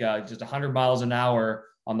just 100 miles an hour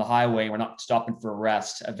on the highway, we're not stopping for a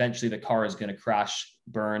rest, eventually the car is going to crash,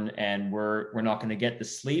 burn, and we're not going to get the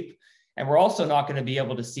sleep. And we're also not going to be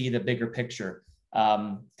able to see the bigger picture.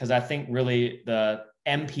 Because I think really the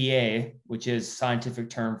MPA, which is scientific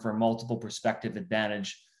term for multiple perspective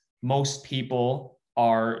advantage, most people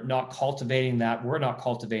are not cultivating that. We're not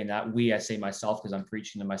cultivating that. I say myself, because I'm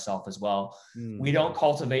preaching to myself as well. We don't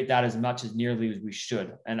cultivate that as much as nearly as we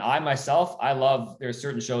should. And I myself, there's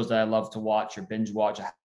certain shows that I love to watch or binge watch. I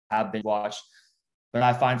have binge watched, but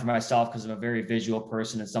I find for myself, because I'm a very visual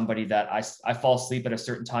person and somebody that I fall asleep at a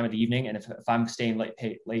certain time of the evening. And if I'm staying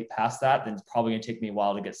late past that, then it's probably gonna take me a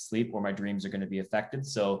while to get sleep, or my dreams are going to be affected.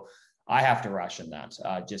 So I have to ration that,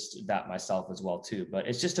 just that myself as well too. But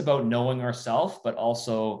it's just about knowing ourselves, but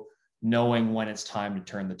also knowing when it's time to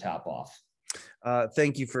turn the tap off.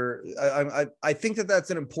 Thank you for, I think that's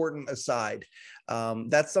an important aside.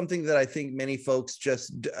 That's something that I think many folks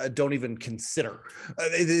just don't even consider.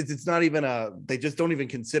 It's not even they just don't even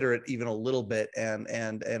consider it even a little bit. And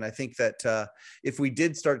I think that if we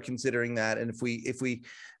did start considering that, and if we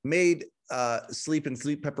made sleep and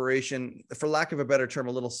sleep preparation, for lack of a better term,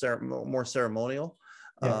 a little more ceremonial,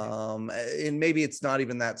 and maybe it's not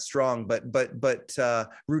even that strong, but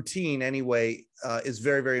routine anyway is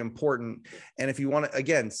very, very important. And if you want to,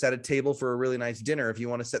 again, set a table for a really nice dinner, if you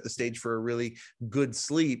want to set the stage for a really good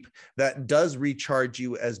sleep, that does recharge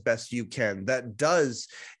you as best you can, that does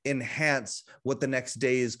enhance what the next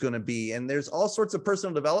day is going to be. And there's all sorts of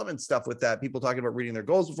personal development stuff with that. People talking about reading their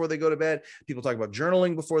goals before they go to bed, people talking about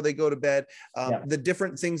journaling before they go to bed, the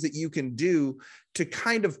different things that you can do to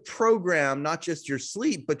kind of program not just your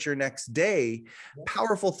sleep, but your next day.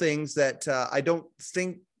 Powerful things that I don't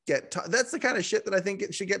think get taught. That's the kind of shit that I think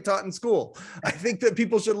it should get taught in school. I think that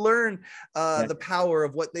people should learn the power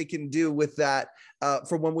of what they can do with that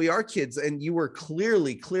from when we are kids. And you were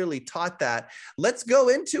clearly taught that. Let's go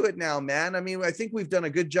into it now, man. I mean, I think we've done a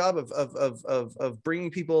good job of bringing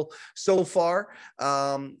people so far.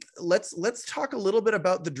 Let's talk a little bit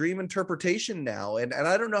about the dream interpretation now. And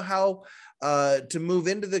I don't know how to move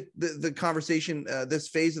into the conversation, this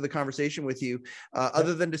phase of the conversation with you,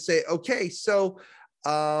 other than to say, okay, so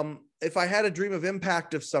if I had a dream of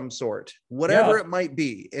impact of some sort, whatever it might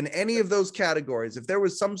be in any of those categories, if there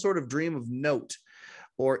was some sort of dream of note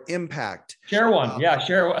or impact? Share one. Yeah,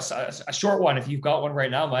 share a short one if you've got one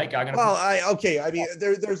right now, Mike. Okay. I mean,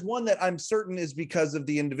 there's one that I'm certain is because of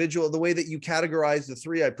the individual, the way that you categorize the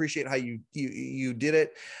three. I appreciate how you did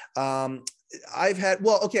it. I'm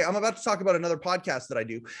about to talk about another podcast that I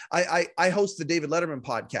do. I host the David Letterman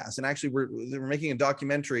podcast, and actually we're making a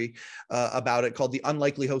documentary about it called The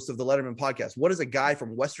Unlikely Host of the Letterman Podcast. What is a guy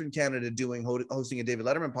from Western Canada doing hosting a David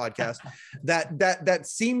Letterman podcast that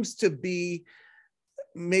seems to be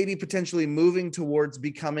maybe potentially moving towards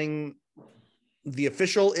becoming the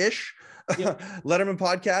official-ish Letterman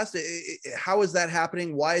podcast? How is that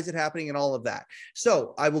happening? Why is it happening? And all of that.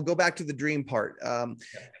 So I will go back to the dream part.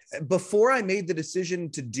 Before I made the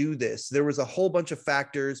decision to do this, there was a whole bunch of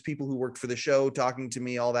factors, people who worked for the show talking to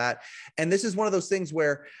me, all that. And this is one of those things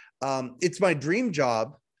where it's my dream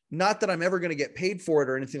job. Not that I'm ever going to get paid for it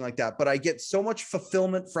or anything like that, but I get so much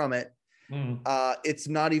fulfillment from it. It's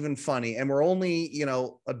not even funny. And we're only,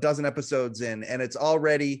 a dozen episodes in, and it's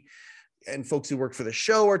already, and folks who work for the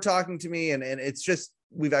show are talking to me, and it's just,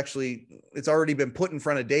 it's already been put in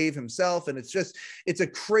front of Dave himself. And it's a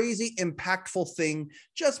crazy impactful thing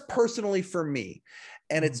just personally for me.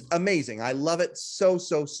 And it's amazing. I love it so,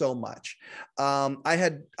 so, so much.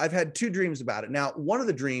 I've had two dreams about it. Now, one of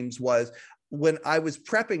the dreams was when I was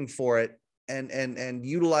prepping for it and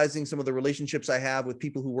utilizing some of the relationships I have with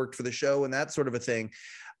people who worked for the show and that sort of a thing.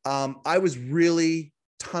 I was really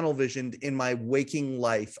tunnel visioned in my waking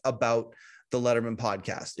life about the Letterman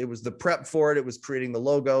podcast. It was the prep for it. It was creating the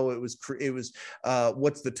logo. It was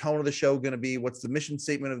what's the tone of the show going to be? What's the mission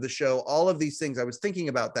statement of the show? All of these things. I was thinking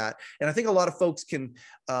about that. And I think a lot of folks can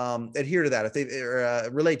adhere to that if they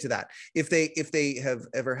relate to that. If they have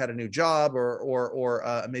ever had a new job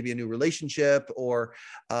or maybe a new relationship or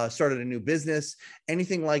started a new business,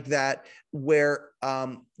 anything like that, where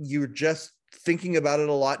you're just thinking about it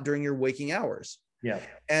a lot during your waking hours. Yeah.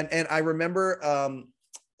 And I remember,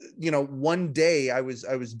 one day I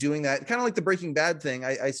was doing that, kind of like the Breaking Bad thing.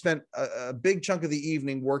 I spent a big chunk of the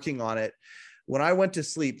evening working on it. When I went to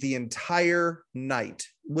sleep, the entire night,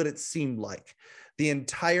 what it seemed like, the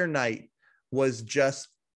entire night was just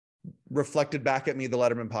reflected back at me, the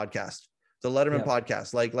Letterman podcast.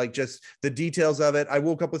 Like just the details of it. I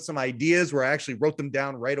woke up with some ideas where I actually wrote them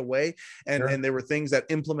down right away. And there were things that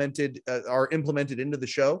are implemented into the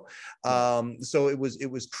show. So it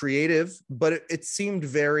was creative, but it seemed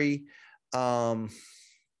very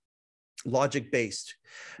logic based.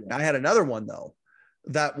 Yeah. I had another one though,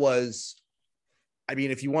 that was,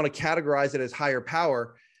 if you want to categorize it as higher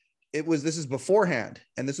power, this is beforehand.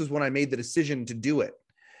 And this was when I made the decision to do it.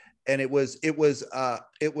 And it was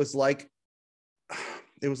like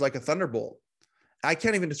a thunderbolt. I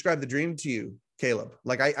can't even describe the dream to you, Caleb.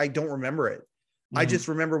 Like I don't remember it. Mm-hmm. I just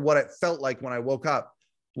remember what it felt like when I woke up,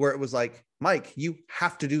 where it was like, Mike, you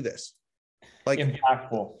have to do this. Like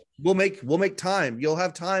impactful. We'll make time. You'll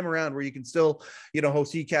have time around where you can still,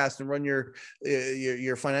 host eCast and run your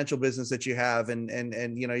financial business that you have.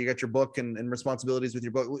 And you got your book and responsibilities with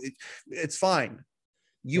your book. It's fine.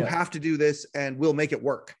 You have to do this and we'll make it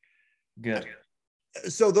work. Good.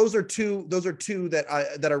 So those are two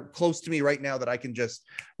that are close to me right now that I can just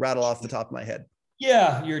rattle off the top of my head.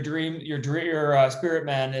 Yeah, your spirit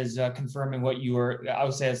man is confirming what you were. I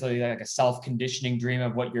would say it's like a self-conditioning dream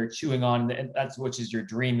of what you're chewing on, and which is your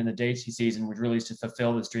dream in the dating season, which really is to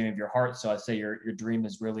fulfill this dream of your heart. So I'd say your dream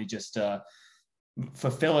is really just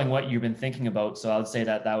fulfilling what you've been thinking about. So I would say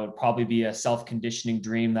that would probably be a self-conditioning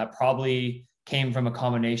dream that probably came from a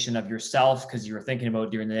combination of yourself because you were thinking about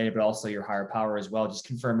it during the day, but also your higher power as well, just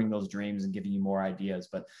confirming those dreams and giving you more ideas.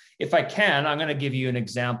 But if I can, I'm going to give you an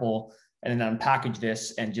example and then unpackage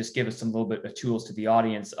this and just give us some little bit of tools to the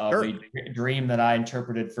audience of a dream that I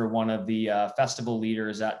interpreted for one of the festival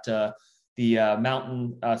leaders at the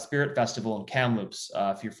Mountain Spirit Festival in Kamloops.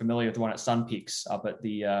 If you're familiar with the one at Sun Peaks up at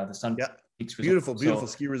the Sun Peaks Resort. Beautiful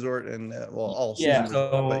ski resort and all yeah.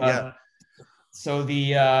 Resort, but So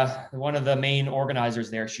the one of the main organizers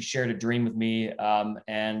there, she shared a dream with me,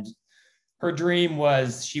 and her dream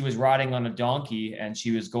was she was riding on a donkey and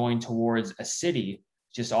she was going towards a city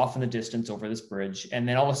just off in the distance over this bridge, and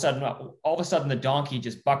then all of a sudden the donkey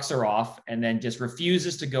just bucks her off and then just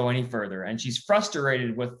refuses to go any further, and she's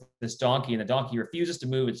frustrated with this donkey, and the donkey refuses to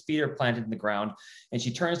move. Its feet are planted in the ground, and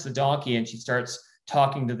she turns to the donkey and she starts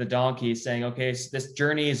talking to the donkey, saying, "Okay, so this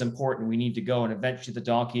journey is important. We need to go." And eventually the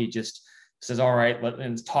donkey just says, "All right,"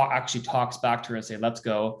 and actually talks back to her and say, "Let's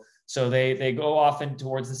go." So they go off in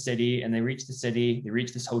towards the city, and they reach the city, they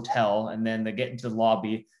reach this hotel, and then they get into the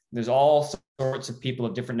lobby. There's all sorts of people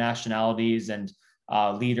of different nationalities and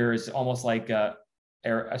leaders, almost like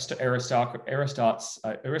aristocrats,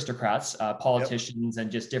 politicians,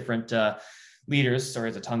 and just different leaders. Sorry,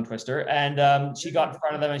 it's a tongue twister. And she got in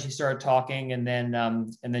front of them and she started talking, and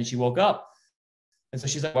then she woke up. And so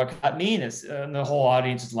she's like, "What could that mean?" And the whole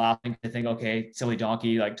audience is laughing. They think, "Okay, silly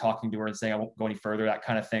donkey," like talking to her and saying, "I won't go any further," that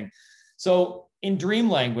kind of thing. So in dream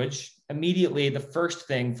language, immediately the first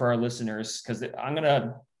thing for our listeners, because I'm going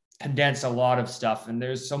to condense a lot of stuff, and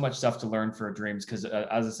there's so much stuff to learn for dreams, because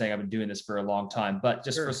as I say, I've been doing this for a long time, but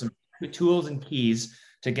just for some tools and keys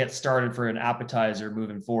to get started for an appetizer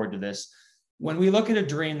moving forward to this. When we look at a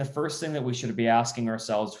dream, the first thing that we should be asking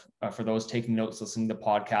ourselves, for those taking notes, listening to the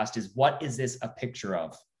podcast, is what is this a picture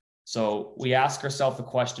of? So we ask ourselves the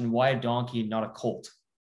question, why a donkey and not a colt?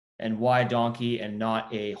 And why a donkey and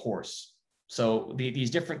not a horse? So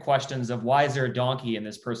these different questions of why is there a donkey in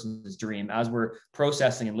this person's dream, as we're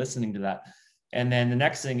processing and listening to that. And then the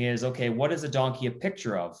next thing is, okay, what is a donkey a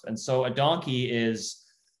picture of? And so a donkey is,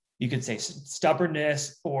 you could say,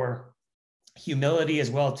 stubbornness or humility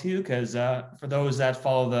as well too, because for those that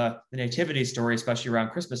follow the nativity story, especially around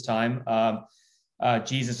Christmas time,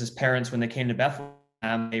 Jesus's parents, when they came to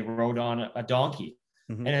Bethlehem, they rode on a donkey.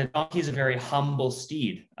 Mm-hmm. And a donkey is a very humble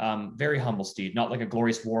steed, not like a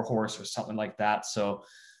glorious war horse or something like that. So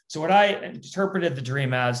what I interpreted the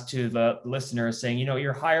dream as to the listener, saying,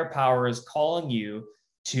 your higher power is calling you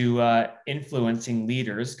to influencing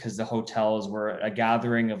leaders, because the hotels were a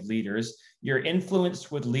gathering of leaders. Your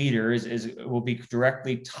influence with leaders will be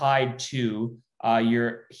directly tied to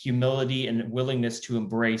your humility and willingness to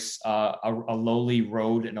embrace a lowly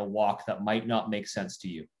road and a walk that might not make sense to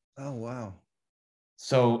you. Oh, wow.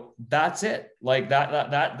 So that's it. Like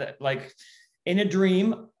that like in a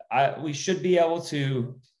dream, we should be able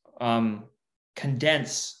to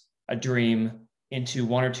condense a dream into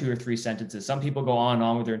 1 or 2 or 3 sentences. Some people go on and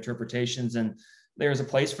on with their interpretations, and there's a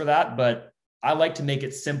place for that, but I like to make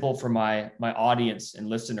it simple for my audience and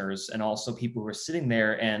listeners, and also people who are sitting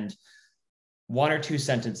there, and 1 or 2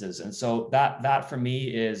 sentences. And so that for me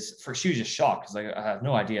is, she was just shocked, because I have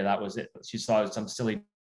no idea that was it. She saw some silly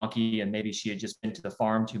donkey, and maybe she had just been to the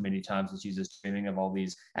farm too many times, and she's just dreaming of all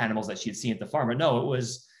these animals that she had seen at the farm. But no, it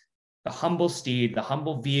was the humble steed, the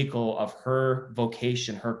humble vehicle of her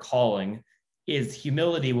vocation, her calling. Is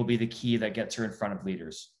humility will be the key that gets her in front of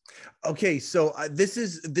leaders. Okay, so this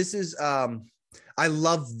is I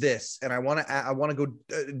love this, and I want to go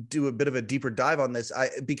do a bit of a deeper dive on this,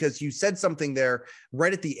 because you said something there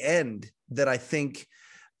right at the end that I think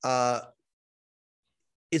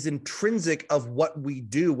is intrinsic of what we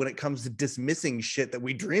do when it comes to dismissing shit that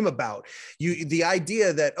we dream about. The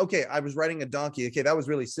idea that, okay, I was riding a donkey, okay, that was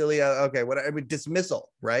really silly, okay, dismissal,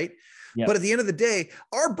 right? Yep. But at the end of the day,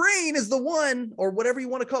 our brain is the one, or whatever you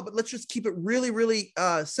want to call it, but let's just keep it really, really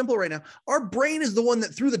simple right now. Our brain is the one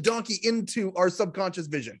that threw the donkey into our subconscious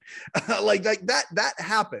vision. like that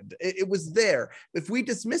happened. It was there. If we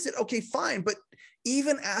dismiss it, okay, fine. But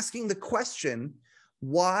even asking the question,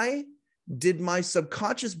 why did my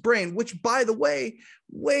subconscious brain, which, by the way,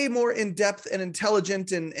 way more in depth and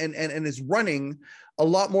intelligent and is running a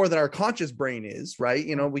lot more than our conscious brain is, right?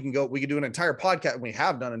 We can do an entire podcast. We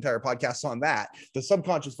have done entire podcasts on that, the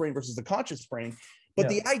subconscious brain versus the conscious brain. But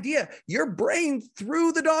the idea, your brain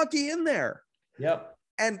threw the donkey in there. Yep.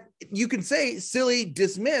 And you can say silly,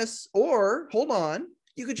 dismiss, or hold on.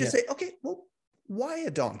 You could just say, okay, well, why a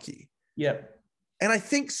donkey? Yep. And I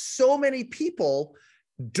think so many people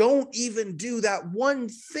don't even do that one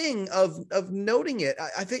thing of noting it.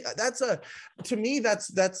 I think to me,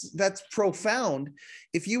 that's profound.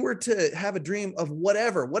 If you were to have a dream of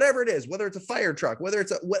whatever it is, whether it's a fire truck, whether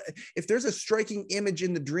it's if there's a striking image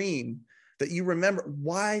in the dream that you remember,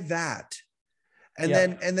 why that? And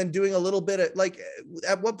then doing a little bit of, like,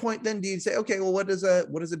 at what point then do you say, okay, well, what does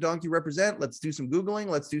a donkey represent? Let's do some Googling.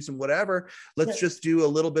 Let's do some whatever. Let's just do a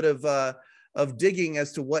little bit of digging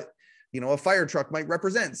as to what, a fire truck might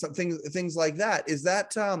represent, some things like that. Is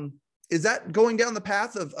that going down the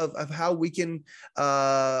path of how we can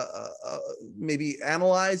maybe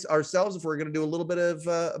analyze ourselves if we're going to do a little bit of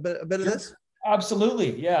a bit of this?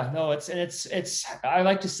 Absolutely. Yeah, no, it's, I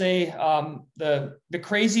like to say, the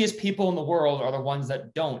craziest people in the world are the ones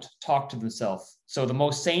that don't talk to themselves. So the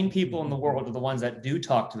most sane people in the world are the ones that do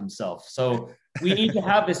talk to themselves. So we need to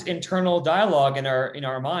have this internal dialogue in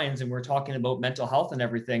our minds. And we're talking about mental health and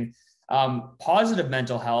everything. Positive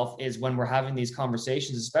mental health is when we're having these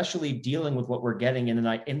conversations, especially dealing with what we're getting in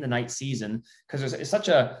the night season, because it's such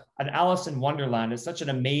an Alice in Wonderland. It's such an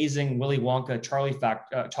amazing Willy Wonka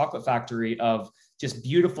chocolate factory of just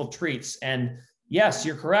beautiful treats. And yes,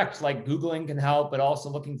 you're correct. Like Googling can help, but also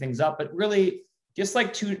looking things up. But really, just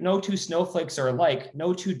like no two snowflakes are alike,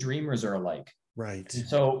 no two dreamers are alike. Right. And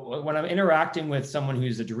so when I'm interacting with someone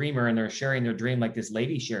who's a dreamer and they're sharing their dream, like this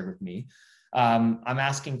lady shared with me, I'm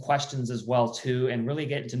asking questions as well too, and really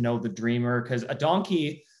getting to know the dreamer. Because a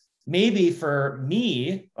donkey, maybe for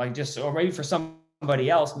me, like just, or maybe for somebody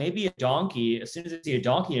else, maybe a donkey, as soon as they see a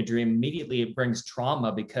donkey in a dream, immediately it brings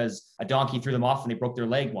trauma because a donkey threw them off and they broke their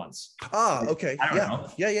leg once. Ah, Like, okay. I don't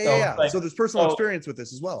Yeah. know. Yeah. Like, So there's personal so experience with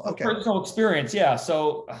this as well. Okay. personal experience, yeah.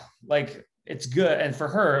 So like it's good, and for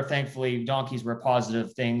her, thankfully, donkeys were a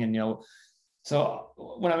positive thing, and so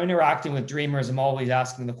when I'm interacting with dreamers, I'm always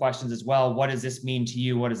asking the questions as well. What does this mean to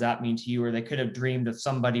you? What does that mean to you? Or they could have dreamed of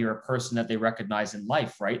somebody or a person that they recognize in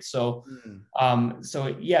life, right? So,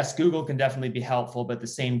 so yes, Google can definitely be helpful, but at the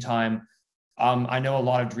same time, I know a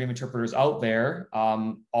lot of dream interpreters out there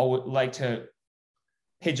all like to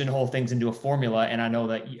pigeonhole things into a formula. And I know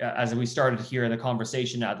that as we started here in the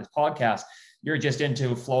conversation at this podcast, you're just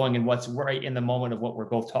into flowing and what's right in the moment of what we're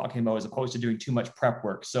both talking about, as opposed to doing too much prep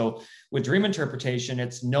work. So with dream interpretation,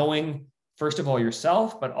 it's knowing, first of all,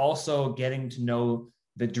 yourself, but also getting to know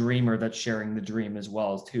the dreamer that's sharing the dream as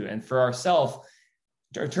well too. And for ourselves,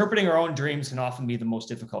 interpreting our own dreams can often be the most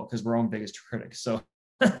difficult because we're our own biggest critics. So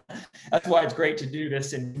that's why it's great to do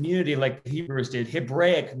this in community like the Hebrews did.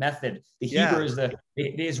 Hebraic method. The Hebrews, the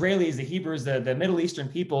Israelis, the Hebrews, the Middle Eastern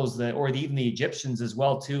peoples, even the Egyptians as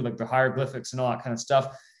well too, like the hieroglyphics and all that kind of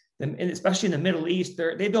stuff. And especially in the Middle East,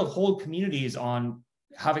 they build whole communities on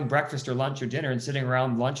having breakfast or lunch or dinner and sitting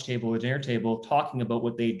around the lunch table or dinner table talking about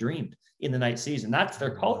what they dreamed in the night season. That's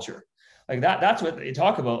their culture. Like that's what they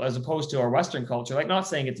talk about, as opposed to our Western culture. Like, not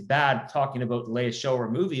saying it's bad talking about the latest show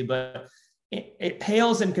or movie, but it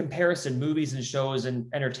pales in comparison, movies and shows and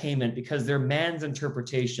entertainment, because they're man's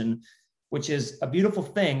interpretation, which is a beautiful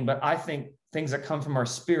thing. But I think things that come from our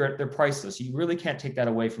spirit, they're priceless. You really can't take that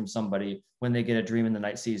away from somebody when they get a dream in the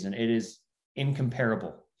night season. It is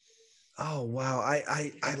incomparable. Oh, wow.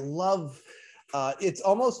 I love, it's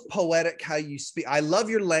almost poetic how you speak. I love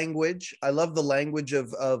your language. I love the language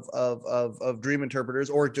of dream interpreters,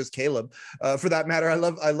 or just Caleb, for that matter. I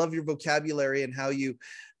love your vocabulary and how you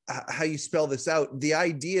spell this out. The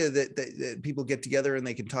idea that people get together and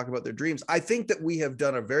they can talk about their dreams. I think that we have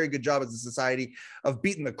done a very good job as a society of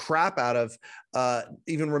beating the crap out of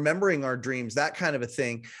even remembering our dreams, that kind of a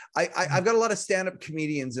thing. I've got a lot of stand-up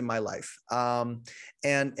comedians in my life. And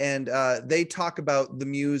they talk about the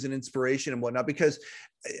muse and inspiration and whatnot, because,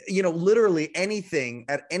 literally anything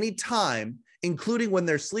at any time, including when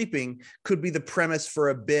they're sleeping, could be the premise for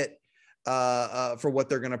a bit, for what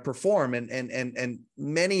they're going to perform. And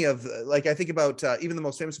many of, like, I think about even the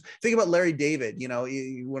most famous, think about Larry David,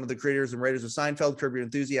 one of the creators and writers of Seinfeld, Curb Your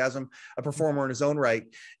Enthusiasm, a performer in his own right.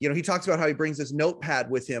 He talks about how he brings this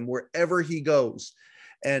notepad with him wherever he goes.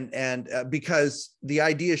 And because the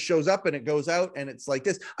idea shows up and it goes out, and it's like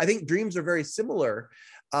this. I think dreams are very similar.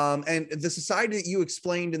 And the society that you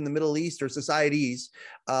explained in the Middle East, or societies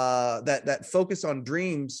that focus on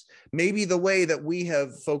dreams, maybe the way that we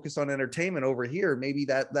have focused on entertainment over here, maybe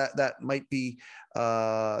that might be,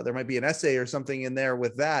 there might be an essay or something in there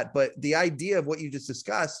with that. But the idea of what you just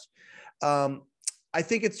discussed, I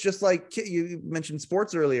think it's just like, you mentioned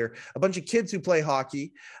sports earlier, a bunch of kids who play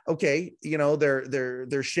hockey. Okay.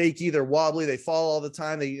 They're shaky, they're wobbly, they fall all the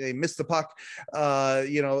time. They miss the puck. They're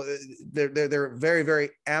very, very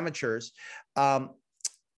amateurs.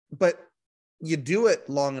 But you do it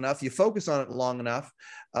long enough, you focus on it long enough.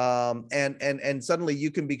 And suddenly you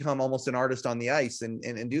can become almost an artist on the ice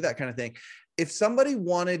and do that kind of thing. If somebody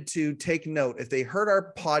wanted to take note, if they heard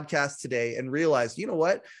our podcast today and realized, you know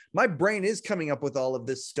what, my brain is coming up with all of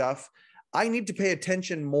this stuff, I need to pay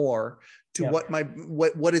attention more to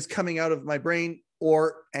what is coming out of my brain,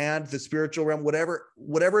 and the spiritual realm,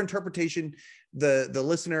 whatever interpretation the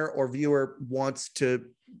listener or viewer wants to,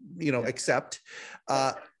 accept.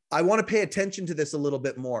 I want to pay attention to this a little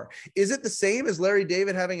bit more. Is it the same as Larry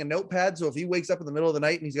David having a notepad? So if he wakes up in the middle of the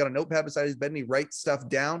night and he's got a notepad beside his bed and he writes stuff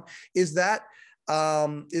down, is that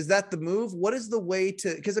the move? What is the way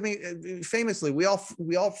to, because famously we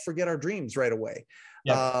all forget our dreams right away.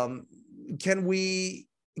 Can we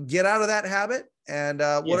get out of that habit? And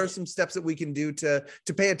what are some steps that we can do to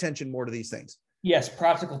pay attention more to these things? Yes,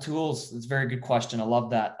 practical tools. That's a very good question. I love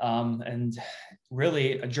that. And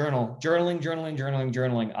really, a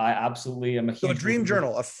journaling. I absolutely am a huge. So a dream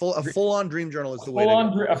journal, a full-on dream journal is the way.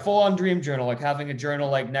 A full-on dream journal, like having a journal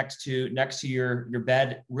like next to your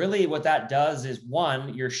bed. Really, what that does is,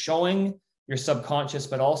 one, you're showing your subconscious,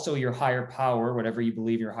 but also your higher power, whatever you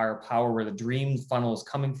believe your higher power, where the dream funnel is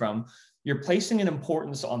coming from. you're placing an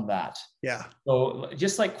importance on that. Yeah. So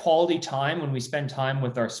just like quality time, when we spend time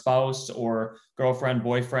with our spouse or girlfriend,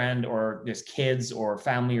 boyfriend, or just kids or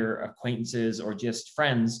family or acquaintances or just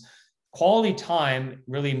friends, quality time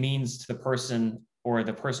really means to the person or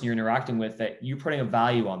the person you're interacting with that you're putting a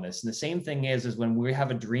value on this. And the same thing is when we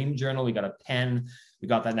have a dream journal, we got a pen, we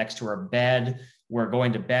got that next to our bed, we're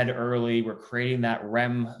going to bed early, we're creating that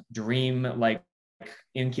REM dream like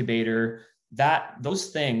incubator, that those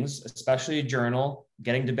things, especially a journal,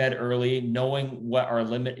 getting to bed early, knowing what our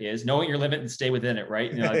limit is, knowing your limit and stay within it,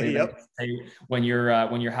 right? You know, Yep. when you're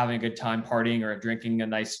having a good time partying or drinking a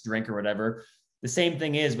nice drink or whatever. The same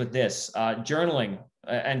thing is with this journaling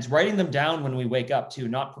and writing them down when we wake up too,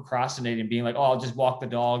 not procrastinating, being like, oh, I'll just walk the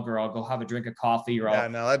dog, or I'll go have a drink of coffee, or Yeah,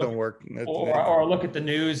 no, that don't work. Or look at the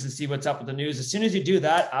news and see what's up with the news. As soon as you do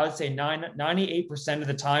that, I would say 98% of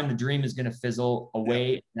the time, the dream is going to fizzle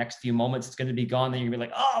away. Yeah. Next few moments, it's going to be gone. Then you're going to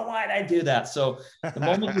be like, oh, why did I do that? So the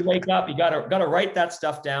moment you wake up, you got to write that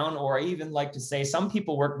stuff down. Or I even like to say some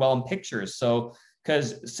people work well in pictures. So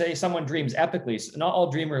because say someone dreams epically, so not all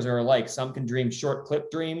dreamers are alike. Some can dream short clip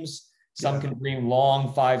dreams. Some can dream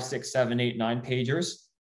long 5, 6, 7, 8, 9 pagers.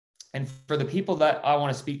 And for the people that I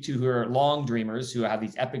want to speak to who are long dreamers, who have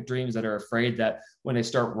these epic dreams that are afraid that when they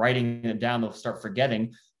start writing it down, they'll start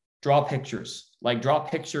forgetting, draw pictures. Like draw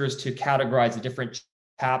pictures to categorize the different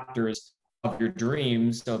chapters of your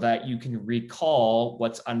dreams so that you can recall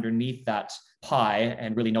what's underneath that pie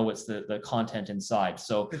and really know what's the content inside.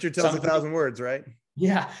 So picture tells 1,000 words, right?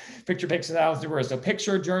 Yeah, picture takes 1,000 words. So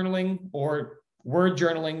picture journaling or word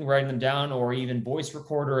journaling, writing them down, or even voice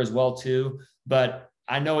recorder as well too. But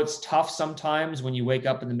I know it's tough sometimes when you wake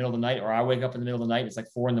up in the middle of the night, or I wake up in the middle of the night, it's like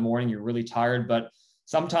 4 a.m, you're really tired, but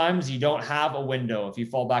sometimes you don't have a window. If you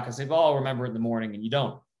fall back and say, oh, I'll remember it in the morning, and you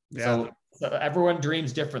don't. Yeah. So everyone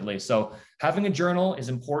dreams differently. So having a journal is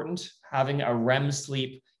important. Having a REM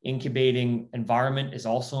sleep incubating environment is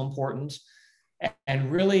also important.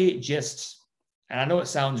 And really just, and I know it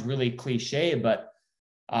sounds really cliche, but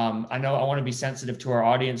I know I want to be sensitive to our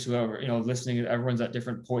audience, whoever, you know, listening. Everyone's at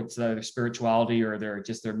different points of their spirituality or their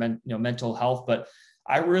mental health. But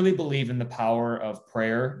I really believe in the power of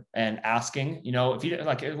prayer and asking. You know, if you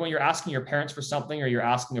like when you're asking your parents for something or you're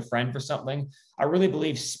asking a friend for something, I really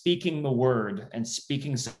believe speaking the word and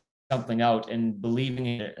speaking something out and believing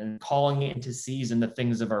in it and calling it into season the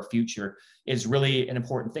things of our future is really an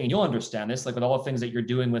important thing. And you'll understand this, like with all the things that you're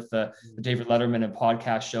doing with the David Letterman and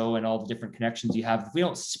podcast show and all the different connections you have. If we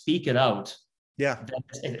don't speak it out,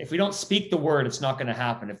 if we don't speak the word, it's not going to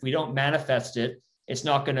happen. If we don't manifest it, it's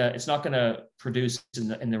not going to produce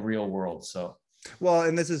in the real world. So. Well,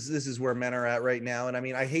 and this is where men are at right now. And I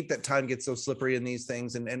mean, I hate that time gets so slippery in these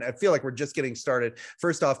things. And I feel like we're just getting started.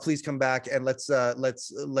 First off, please come back and let's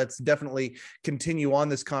definitely continue on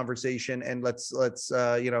this conversation. And let's at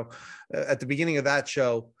the beginning of that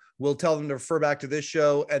show, we'll tell them to refer back to this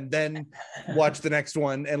show and then watch the next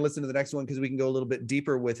one and listen to the next one, because we can go a little bit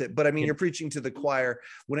deeper with it. But I mean, you're preaching to the choir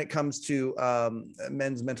when it comes to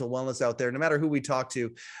men's mental wellness out there, no matter who we talk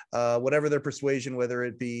to, whatever their persuasion, whether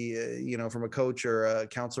it be, from a coach or a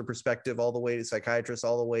counselor perspective, all the way to psychiatrists,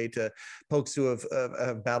 all the way to folks who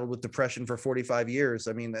have battled with depression for 45 years.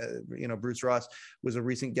 I mean, Bruce Ross was a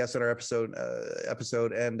recent guest on our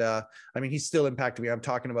episode. And I mean, he's still impacting me. I'm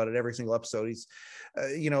talking about it every single episode. He's,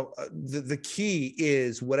 the key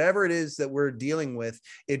is whatever it is that we're dealing with,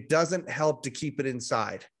 it doesn't help to keep it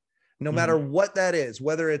inside, no matter what that is,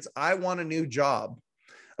 whether it's, I want a new job.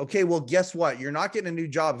 Okay, well, guess what? You're not getting a new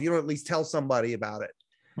job if you don't at least tell somebody about it.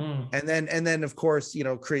 And then of course,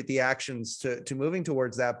 create the actions to moving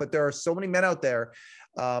towards that. But there are so many men out there.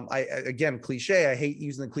 Again, cliche, I hate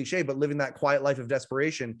using the cliche, but living that quiet life of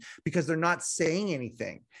desperation because they're not saying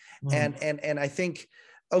anything. And I think,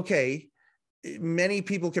 okay, many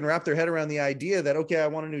people can wrap their head around the idea that, okay, I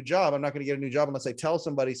want a new job. I'm not going to get a new job unless I tell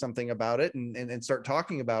somebody something about it and start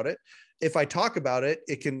talking about it. If I talk about it,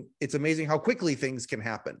 it's amazing how quickly things can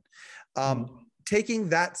happen. Taking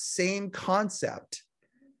that same concept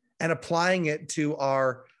and applying it to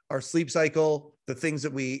our sleep cycle, the things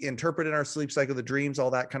that we interpret in our sleep cycle, the dreams,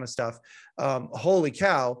 all that kind of stuff. Holy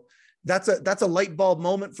cow. That's a light bulb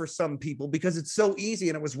moment for some people because it's so easy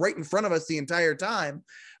and it was right in front of us the entire time,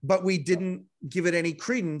 but we didn't give it any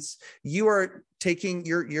credence. You are taking,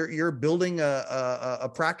 you're building a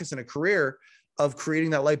practice and a career of creating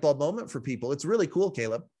that light bulb moment for people. It's really cool,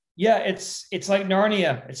 Caleb. Yeah, it's like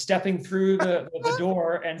Narnia. It's stepping through the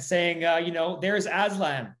door and saying, there's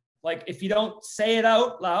Aslan. Like, if you don't say it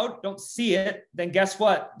out loud, don't see it, then guess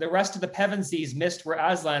what? The rest of the Pevensies missed where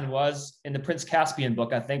Aslan was in the Prince Caspian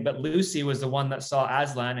book, I think. But Lucy was the one that saw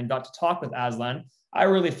Aslan and got to talk with Aslan. I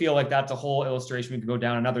really feel like that's a whole illustration we could go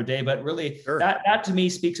down another day, but really Sure. that to me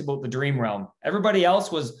speaks about the dream realm. Everybody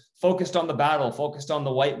else was focused on the battle, focused on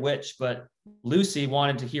the white witch, but Lucy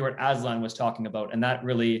wanted to hear what Aslan was talking about. And that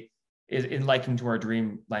really is in liking to our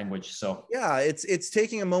dream language. So yeah, it's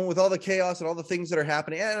taking a moment with all the chaos and all the things that are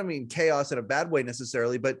happening. I don't mean chaos in a bad way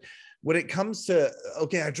necessarily, but when it comes to,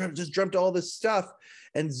 okay, I just dreamt all this stuff,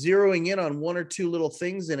 and zeroing in on one or two little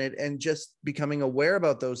things in it and just becoming aware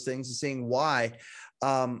about those things and seeing why.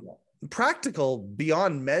 Practical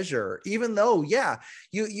beyond measure, even though, yeah,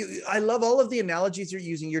 I love all of the analogies you're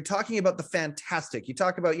using. You're talking about the fantastic. You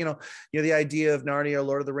talk about, the idea of Narnia or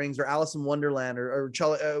Lord of the Rings or Alice in Wonderland or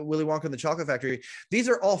Willy Wonka and the Chocolate Factory. These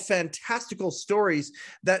are all fantastical stories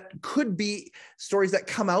that could be stories that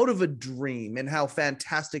come out of a dream, and how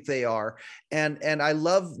fantastic they are. And I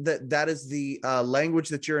love that is the language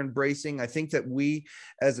that you're embracing. I think that we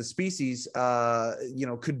as a species,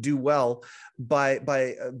 could do well by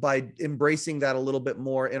embracing that a little bit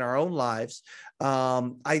more in our own lives.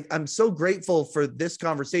 I'm so grateful for this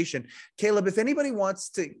conversation. Caleb, if anybody wants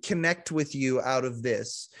to connect with you out of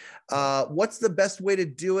this, what's the best way to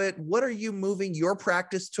do it? What are you moving your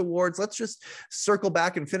practice towards? Let's just circle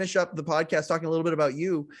back and finish up the podcast talking a little bit about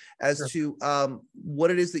you as to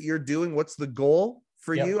what it is that you're doing. What's the goal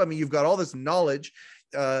for you? I mean, you've got all this knowledge,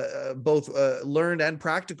 both learned and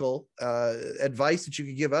practical advice that you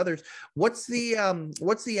could give others. What's the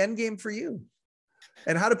end game for you,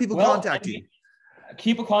 and how do people contact you?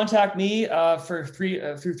 People contact me through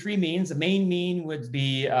three means. The main mean would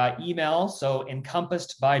be email, so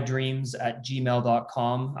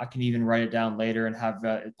encompassedbydreams@gmail.com. I can even write it down later and have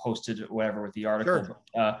it posted, whatever, with the article,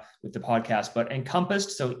 with the podcast. But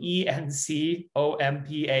encompassed, so ENCOMPASSED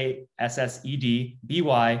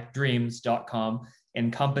BY dreams.com,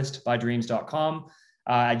 encompassedbydreams.com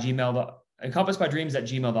at gmail.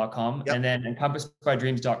 encompassedbydreams@gmail.com. And then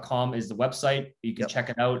encompassedbydreams.com is the website. You can check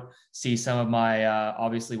it out, see some of my,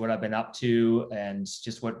 obviously what I've been up to and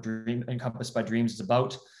just what Encompassed by Dreams is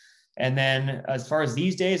about. And then as far as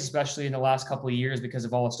these days, especially in the last couple of years, because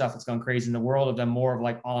of all the stuff that's gone crazy in the world, I've done more of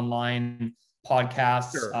like online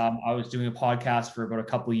podcasts. I was doing a podcast for about a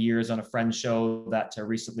couple of years on a friend's show that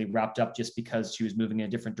recently wrapped up just because she was moving in a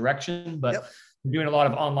different direction. But I'm doing a lot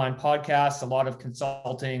of online podcasts, a lot of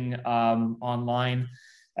consulting online.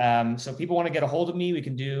 So people want to get a hold of me, we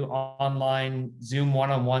can do online Zoom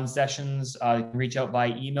one-on-one sessions. You can reach out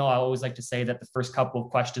by email. I always like to say that the first couple of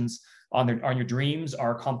questions on your dreams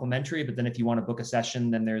are complimentary, but then if you want to book a session,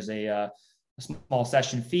 then there's a small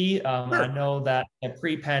session fee. I know that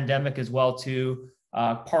pre-pandemic as well too,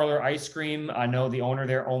 Parlor Ice Cream, I know the owner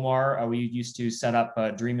there, Omar. We used to set up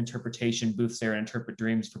dream interpretation booths there and interpret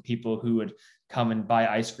dreams for people who would come and buy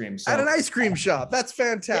ice cream. So, at an ice cream shop. That's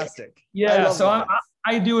fantastic. So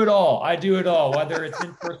I do it all. Whether it's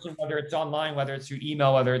in person, whether it's online, whether it's through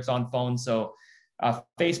email, whether it's on phone. So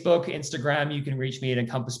Facebook, Instagram, you can reach me at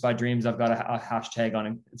Encompassed by Dreams. I've got a hashtag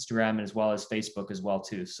on Instagram as well as Facebook as well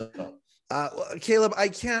too. So Caleb, I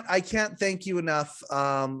can't thank you enough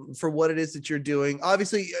for what it is that you're doing.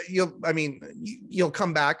 Obviously, you'll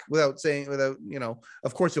come back without,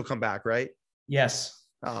 of course you'll come back, right? Yes.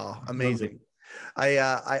 Oh, amazing.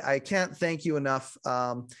 I can't thank you enough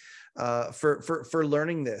for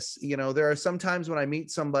learning this. There are some times when I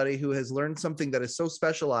meet somebody who has learned something that is so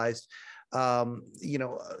specialized.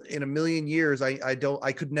 In a million years,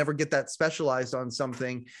 I could never get that specialized on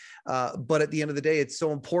something. But at the end of the day, it's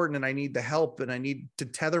so important, and I need the help, and I need to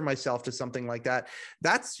tether myself to something like that.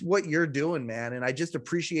 That's what you're doing, man. And I just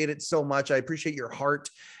appreciate it so much. I appreciate your heart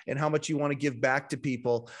and how much you want to give back to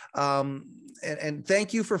people. And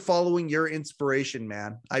thank you for following your inspiration,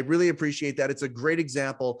 man. I really appreciate that. It's a great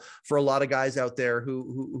example for a lot of guys out there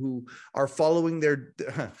who are following their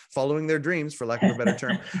dreams, for lack of a better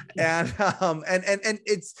term. And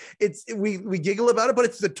we giggle about it, but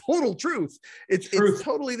it's the total truth. It's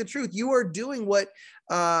totally the truth. You are doing what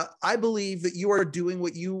I believe that you are doing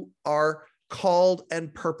what you are called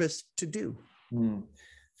and purposed to do.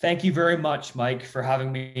 Thank you very much, Mike, for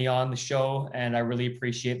having me on the show. And I really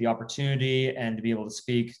appreciate the opportunity and to be able to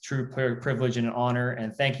speak. True privilege and honor.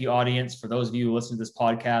 And thank you, audience, for those of you who listen to this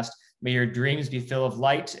podcast. May your dreams be full of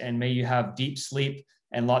light, and may you have deep sleep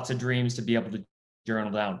and lots of dreams to be able to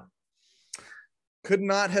journal down. Could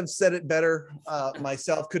not have said it better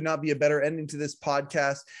myself. Could not be a better ending to this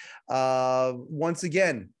podcast. Once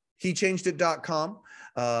again, hechangedit.com.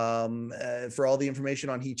 for all the information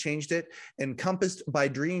on He Changed It,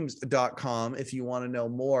 encompassedbydreams.com if you want to know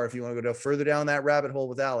more, if you want to go further down that rabbit hole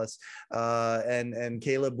with Alice, and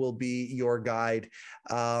Caleb will be your guide.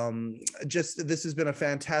 This has been a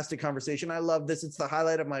fantastic conversation. I love this. It's the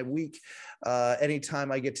highlight of my week.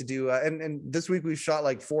 Anytime I get to do, and this week we've shot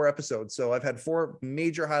like 4 episodes. So I've had 4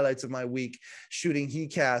 major highlights of my week shooting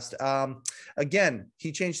HeCast. Again,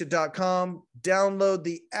 hechangedit.com, download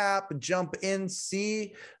the app, jump in,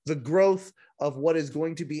 see the growth of what is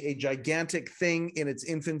going to be a gigantic thing in its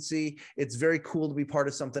infancy. It's very cool to be part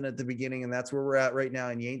of something at the beginning, and that's where we're at right now,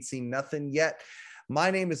 and you ain't seen nothing yet. My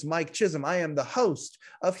name is Mike Chisholm. I am the host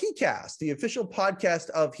of HeCast, the official podcast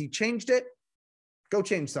of He Changed It. Go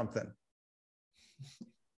change something.